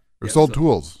Tunes or Yep, Soul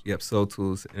Tools? Yep, Soul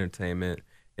Tools Entertainment.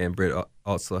 And Britt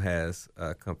also has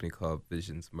a company called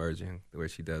Visions Merging, where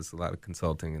she does a lot of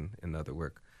consulting and other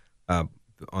work.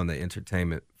 On the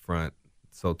entertainment front,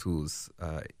 Soul Tools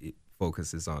it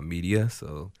focuses on media,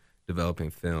 so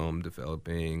developing film,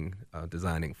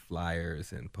 designing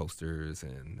flyers and posters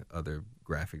and other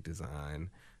graphic design,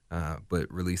 but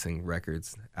releasing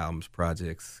records, albums,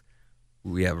 projects.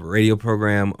 We have a radio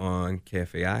program on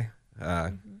KFAI,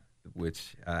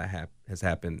 which has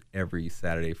happened every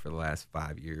Saturday for the last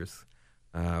 5 years.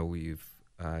 We've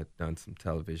done some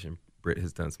television. Britt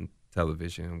has done some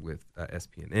television with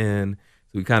SPNN.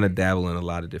 So we kind of dabble in a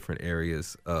lot of different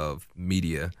areas of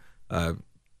media,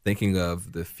 thinking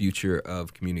of the future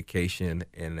of communication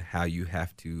and how you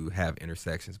have to have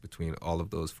intersections between all of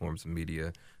those forms of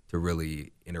media to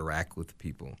really interact with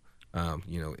people.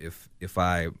 If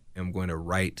I am going to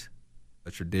write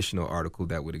a traditional article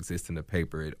that would exist in the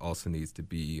paper, it also needs to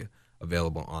be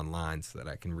available online so that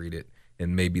I can read it.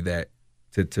 And maybe that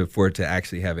for it to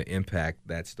actually have an impact,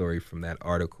 that story from that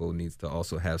article needs to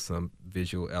also have some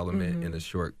visual element in a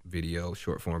short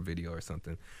form video or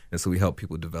something. And so we help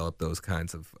people develop those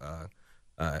kinds of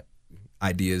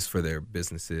ideas for their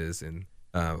businesses and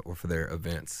or for their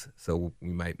events. So we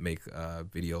might make a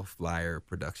video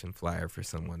production flyer for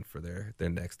someone for their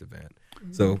next event.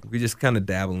 So we just kind of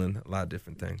dabble in a lot of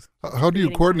different things. How do you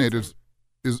coordinate?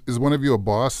 Is one of you a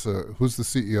boss? Who's the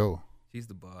CEO? She's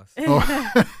the boss.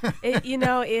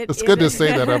 It's good to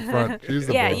say that up front. She's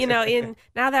the boss.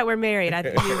 Now that we're married, I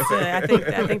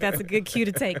think that's a good cue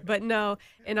to take. But no,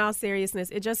 in all seriousness,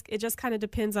 it just kind of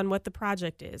depends on what the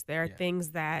project is. There are things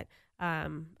that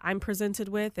I'm presented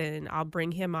with, and I'll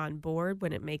bring him on board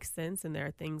when it makes sense. And there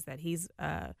are things that he's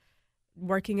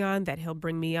working on that he'll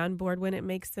bring me on board when it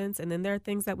makes sense. And then there are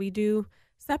things that we do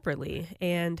separately.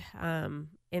 And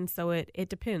so it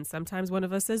depends. Sometimes one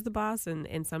of us is the boss,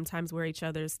 and sometimes we're each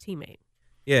other's teammate.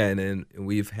 Yeah, and then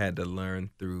we've had to learn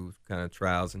through kind of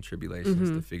trials and tribulations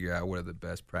to figure out what are the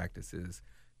best practices.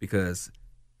 Because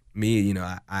me,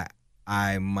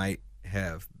 I might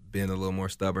have been a little more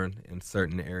stubborn in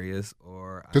certain areas,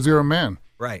 or because you're a man,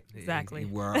 right? Exactly.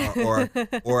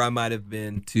 Or I might have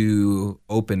been too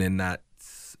open and not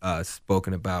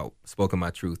spoken my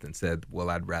truth and said, well,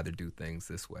 I'd rather do things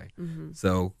this way.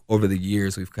 So over the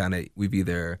years, we've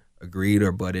either agreed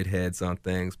or butted heads on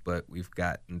things, but we've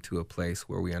gotten to a place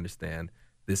where we understand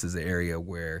this is an area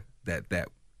where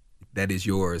that is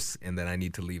yours and that I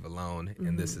need to leave alone,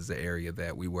 and this is an area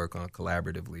that we work on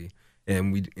collaboratively,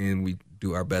 and we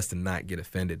do our best to not get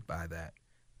offended by that.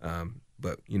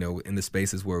 But in the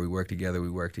spaces where we work together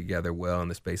well. In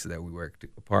the spaces that we work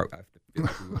apart,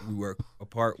 we work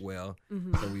apart well.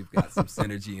 So we've got some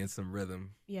synergy and some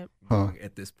rhythm. Yep.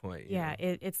 At this point. Yeah,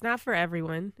 it's not for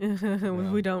everyone.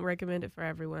 We don't recommend it for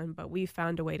everyone, but we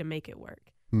found a way to make it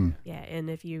work. Yeah, and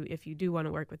if you do want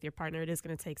to work with your partner, it is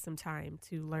going to take some time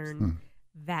to learn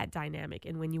that dynamic,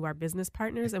 and when you are business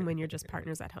partners and when you're just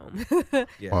partners at home.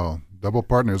 Wow, double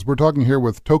partners. We're talking here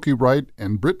with Toki Wright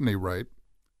and Brittany Wright.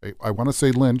 I want to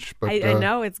say Lynch, but I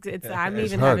know it's I'm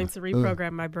even hard. having to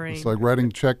reprogram my brain. It's like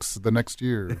writing checks the next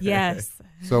year. Yes.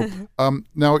 So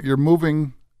now you're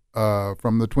moving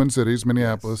from the Twin Cities,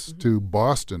 Minneapolis, to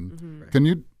Boston. Can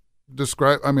you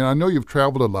describe? I mean, I know you've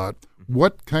traveled a lot.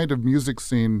 What kind of music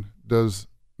scene does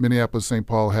Minneapolis, St.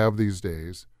 Paul have these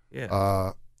days?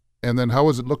 Yeah. And then how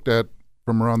is it looked at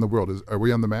from around the world? Are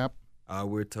we on the map?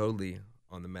 We're totally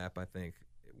on the map, I think,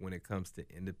 when it comes to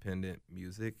independent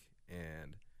music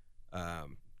and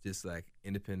just like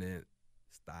independent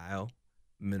style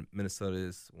Minnesota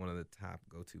is one of the top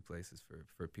go-to places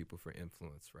for people for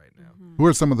influence right now. Who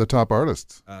are some of the top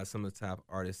artists? Some of the top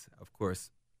artists, of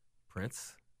course,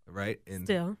 Prince, right? And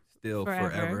Still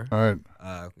forever. All right.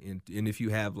 And if you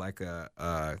have like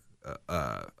a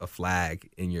flag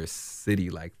in your city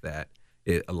like that,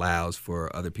 it allows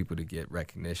for other people to get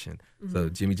recognition. So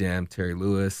Jimmy Jam, Terry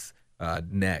Lewis.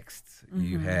 Next,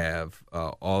 you have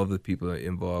all of the people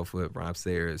involved with Rob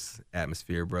Sayers,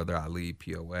 Atmosphere, Brother Ali,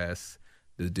 POS,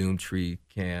 the Doomtree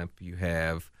Camp. You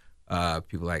have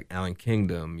people like Alan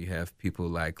Kingdom. You have people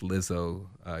like Lizzo.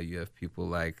 You have people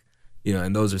like,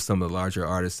 and those are some of the larger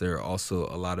artists. There are also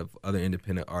a lot of other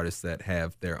independent artists that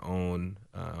have their own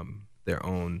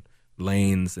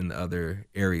lanes in other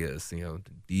areas.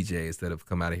 DJs that have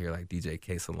come out of here, like DJ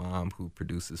K Salam, who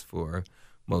produces for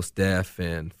Most Def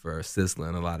and for Sizzla,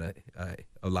 and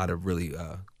a lot of really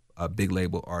big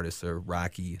label artists, or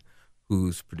Rocky,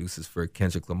 who's produces for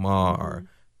Kendrick Lamar.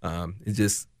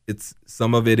 It's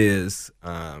some of it is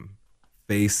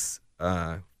face.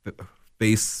 I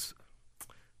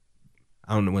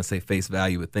don't want to say face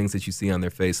value, but things that you see on their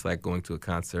face, like going to a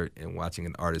concert and watching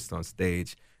an artist on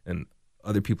stage, and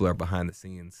other people are behind the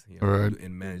scenes, right,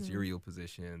 in managerial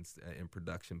positions, in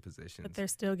production positions. But they're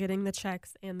still getting the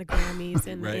checks and the Grammys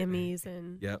and right. the Emmys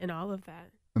and all of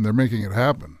that. And they're making it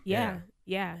happen. Yeah.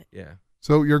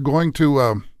 So you're going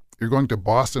to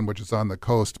Boston, which is on the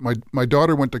coast. My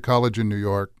daughter went to college in New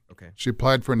York. Okay. She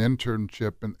applied for an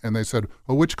internship, and they said,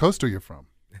 "Oh, which coast are you from?"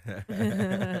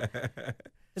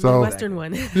 The Western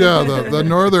one. Yeah, the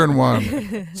northern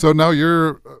one. So now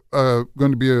you're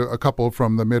going to be a couple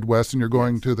from the Midwest, and you're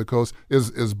going to the coast.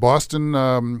 Is Boston,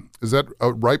 is that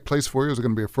a right place for you? Is it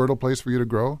going to be a fertile place for you to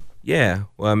grow? Yeah.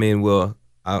 Well,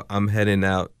 I'm heading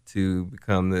out to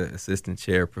become the assistant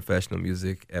chair of professional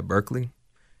music at Berklee.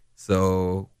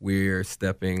 So we're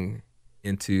stepping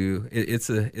into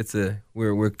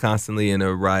we're constantly in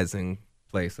a rising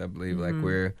place, I believe. Like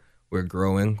we're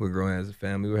growing as a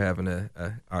family. We're having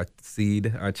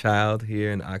our child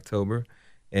here in October,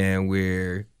 and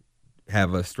we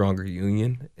have a stronger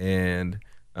union, and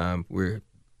we're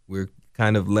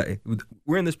kind of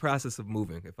we're in this process of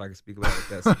moving, if I can speak about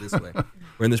it this way.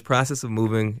 We're in this process of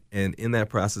moving, and in that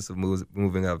process of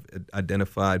moving, I've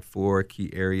identified 4 key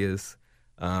areas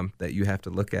that you have to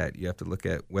look at. You have to look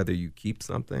at whether you keep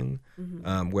something,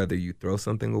 whether you throw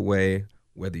something away,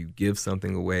 whether you give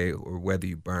something away, or whether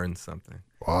you burn something.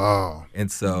 Wow.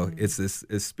 And so it's this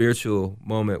spiritual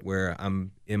moment where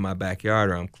I'm in my backyard,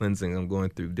 or I'm cleansing, I'm going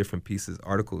through different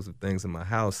articles of things in my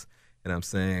house, and I'm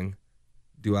saying,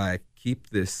 do I keep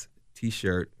this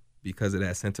T-shirt because it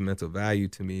has sentimental value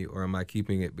to me, or am I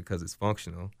keeping it because it's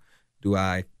functional? Do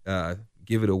I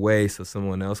give it away so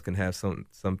someone else can have some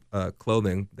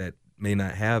clothing that may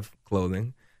not have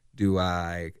clothing? Do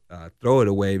I throw it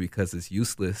away because it's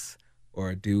useless?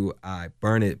 Or do I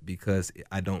burn it because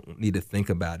I don't need to think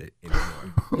about it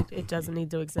anymore? It doesn't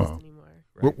need to exist anymore.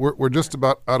 Right. We're just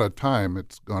about out of time.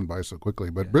 It's gone by so quickly.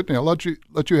 But Brittany, I'll let you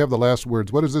have the last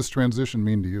words. What does this transition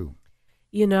mean to you?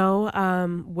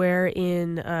 We're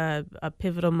in a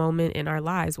pivotal moment in our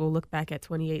lives. We'll look back at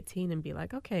 2018 and be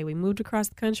like, okay, we moved across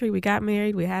the country, we got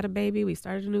married, we had a baby, we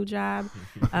started a new job.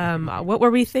 What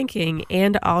were we thinking?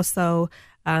 And also,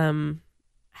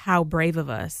 how brave of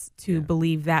us to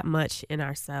believe that much in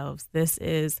ourselves. This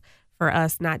is, for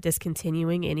us, not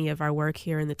discontinuing any of our work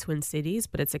here in the Twin Cities,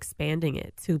 but it's expanding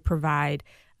it to provide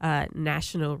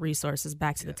national resources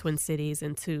back to the Twin Cities,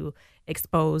 and to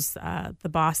expose the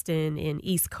Boston and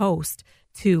East Coast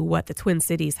to what the Twin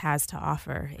Cities has to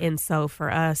offer. And so for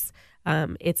us,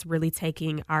 it's really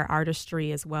taking our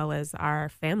artistry as well as our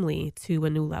family to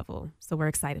a new level. So we're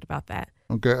excited about that.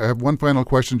 Okay, I have one final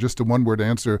question, just a one-word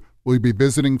answer. Will you be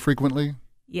visiting frequently?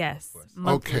 Yes.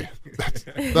 Monthly. Okay, that's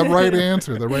the right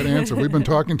answer, We've been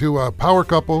talking to a power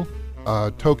couple,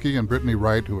 Toki and Brittany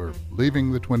Wright, who are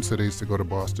leaving the Twin Cities to go to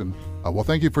Boston. Well,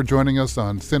 thank you for joining us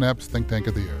on Synapse, Think Tank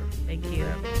of the Air. Thank you.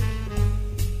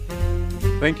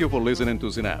 Thank you for listening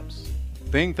to Synapse,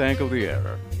 Think Tank of the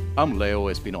Air. I'm Leo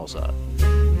Espinosa.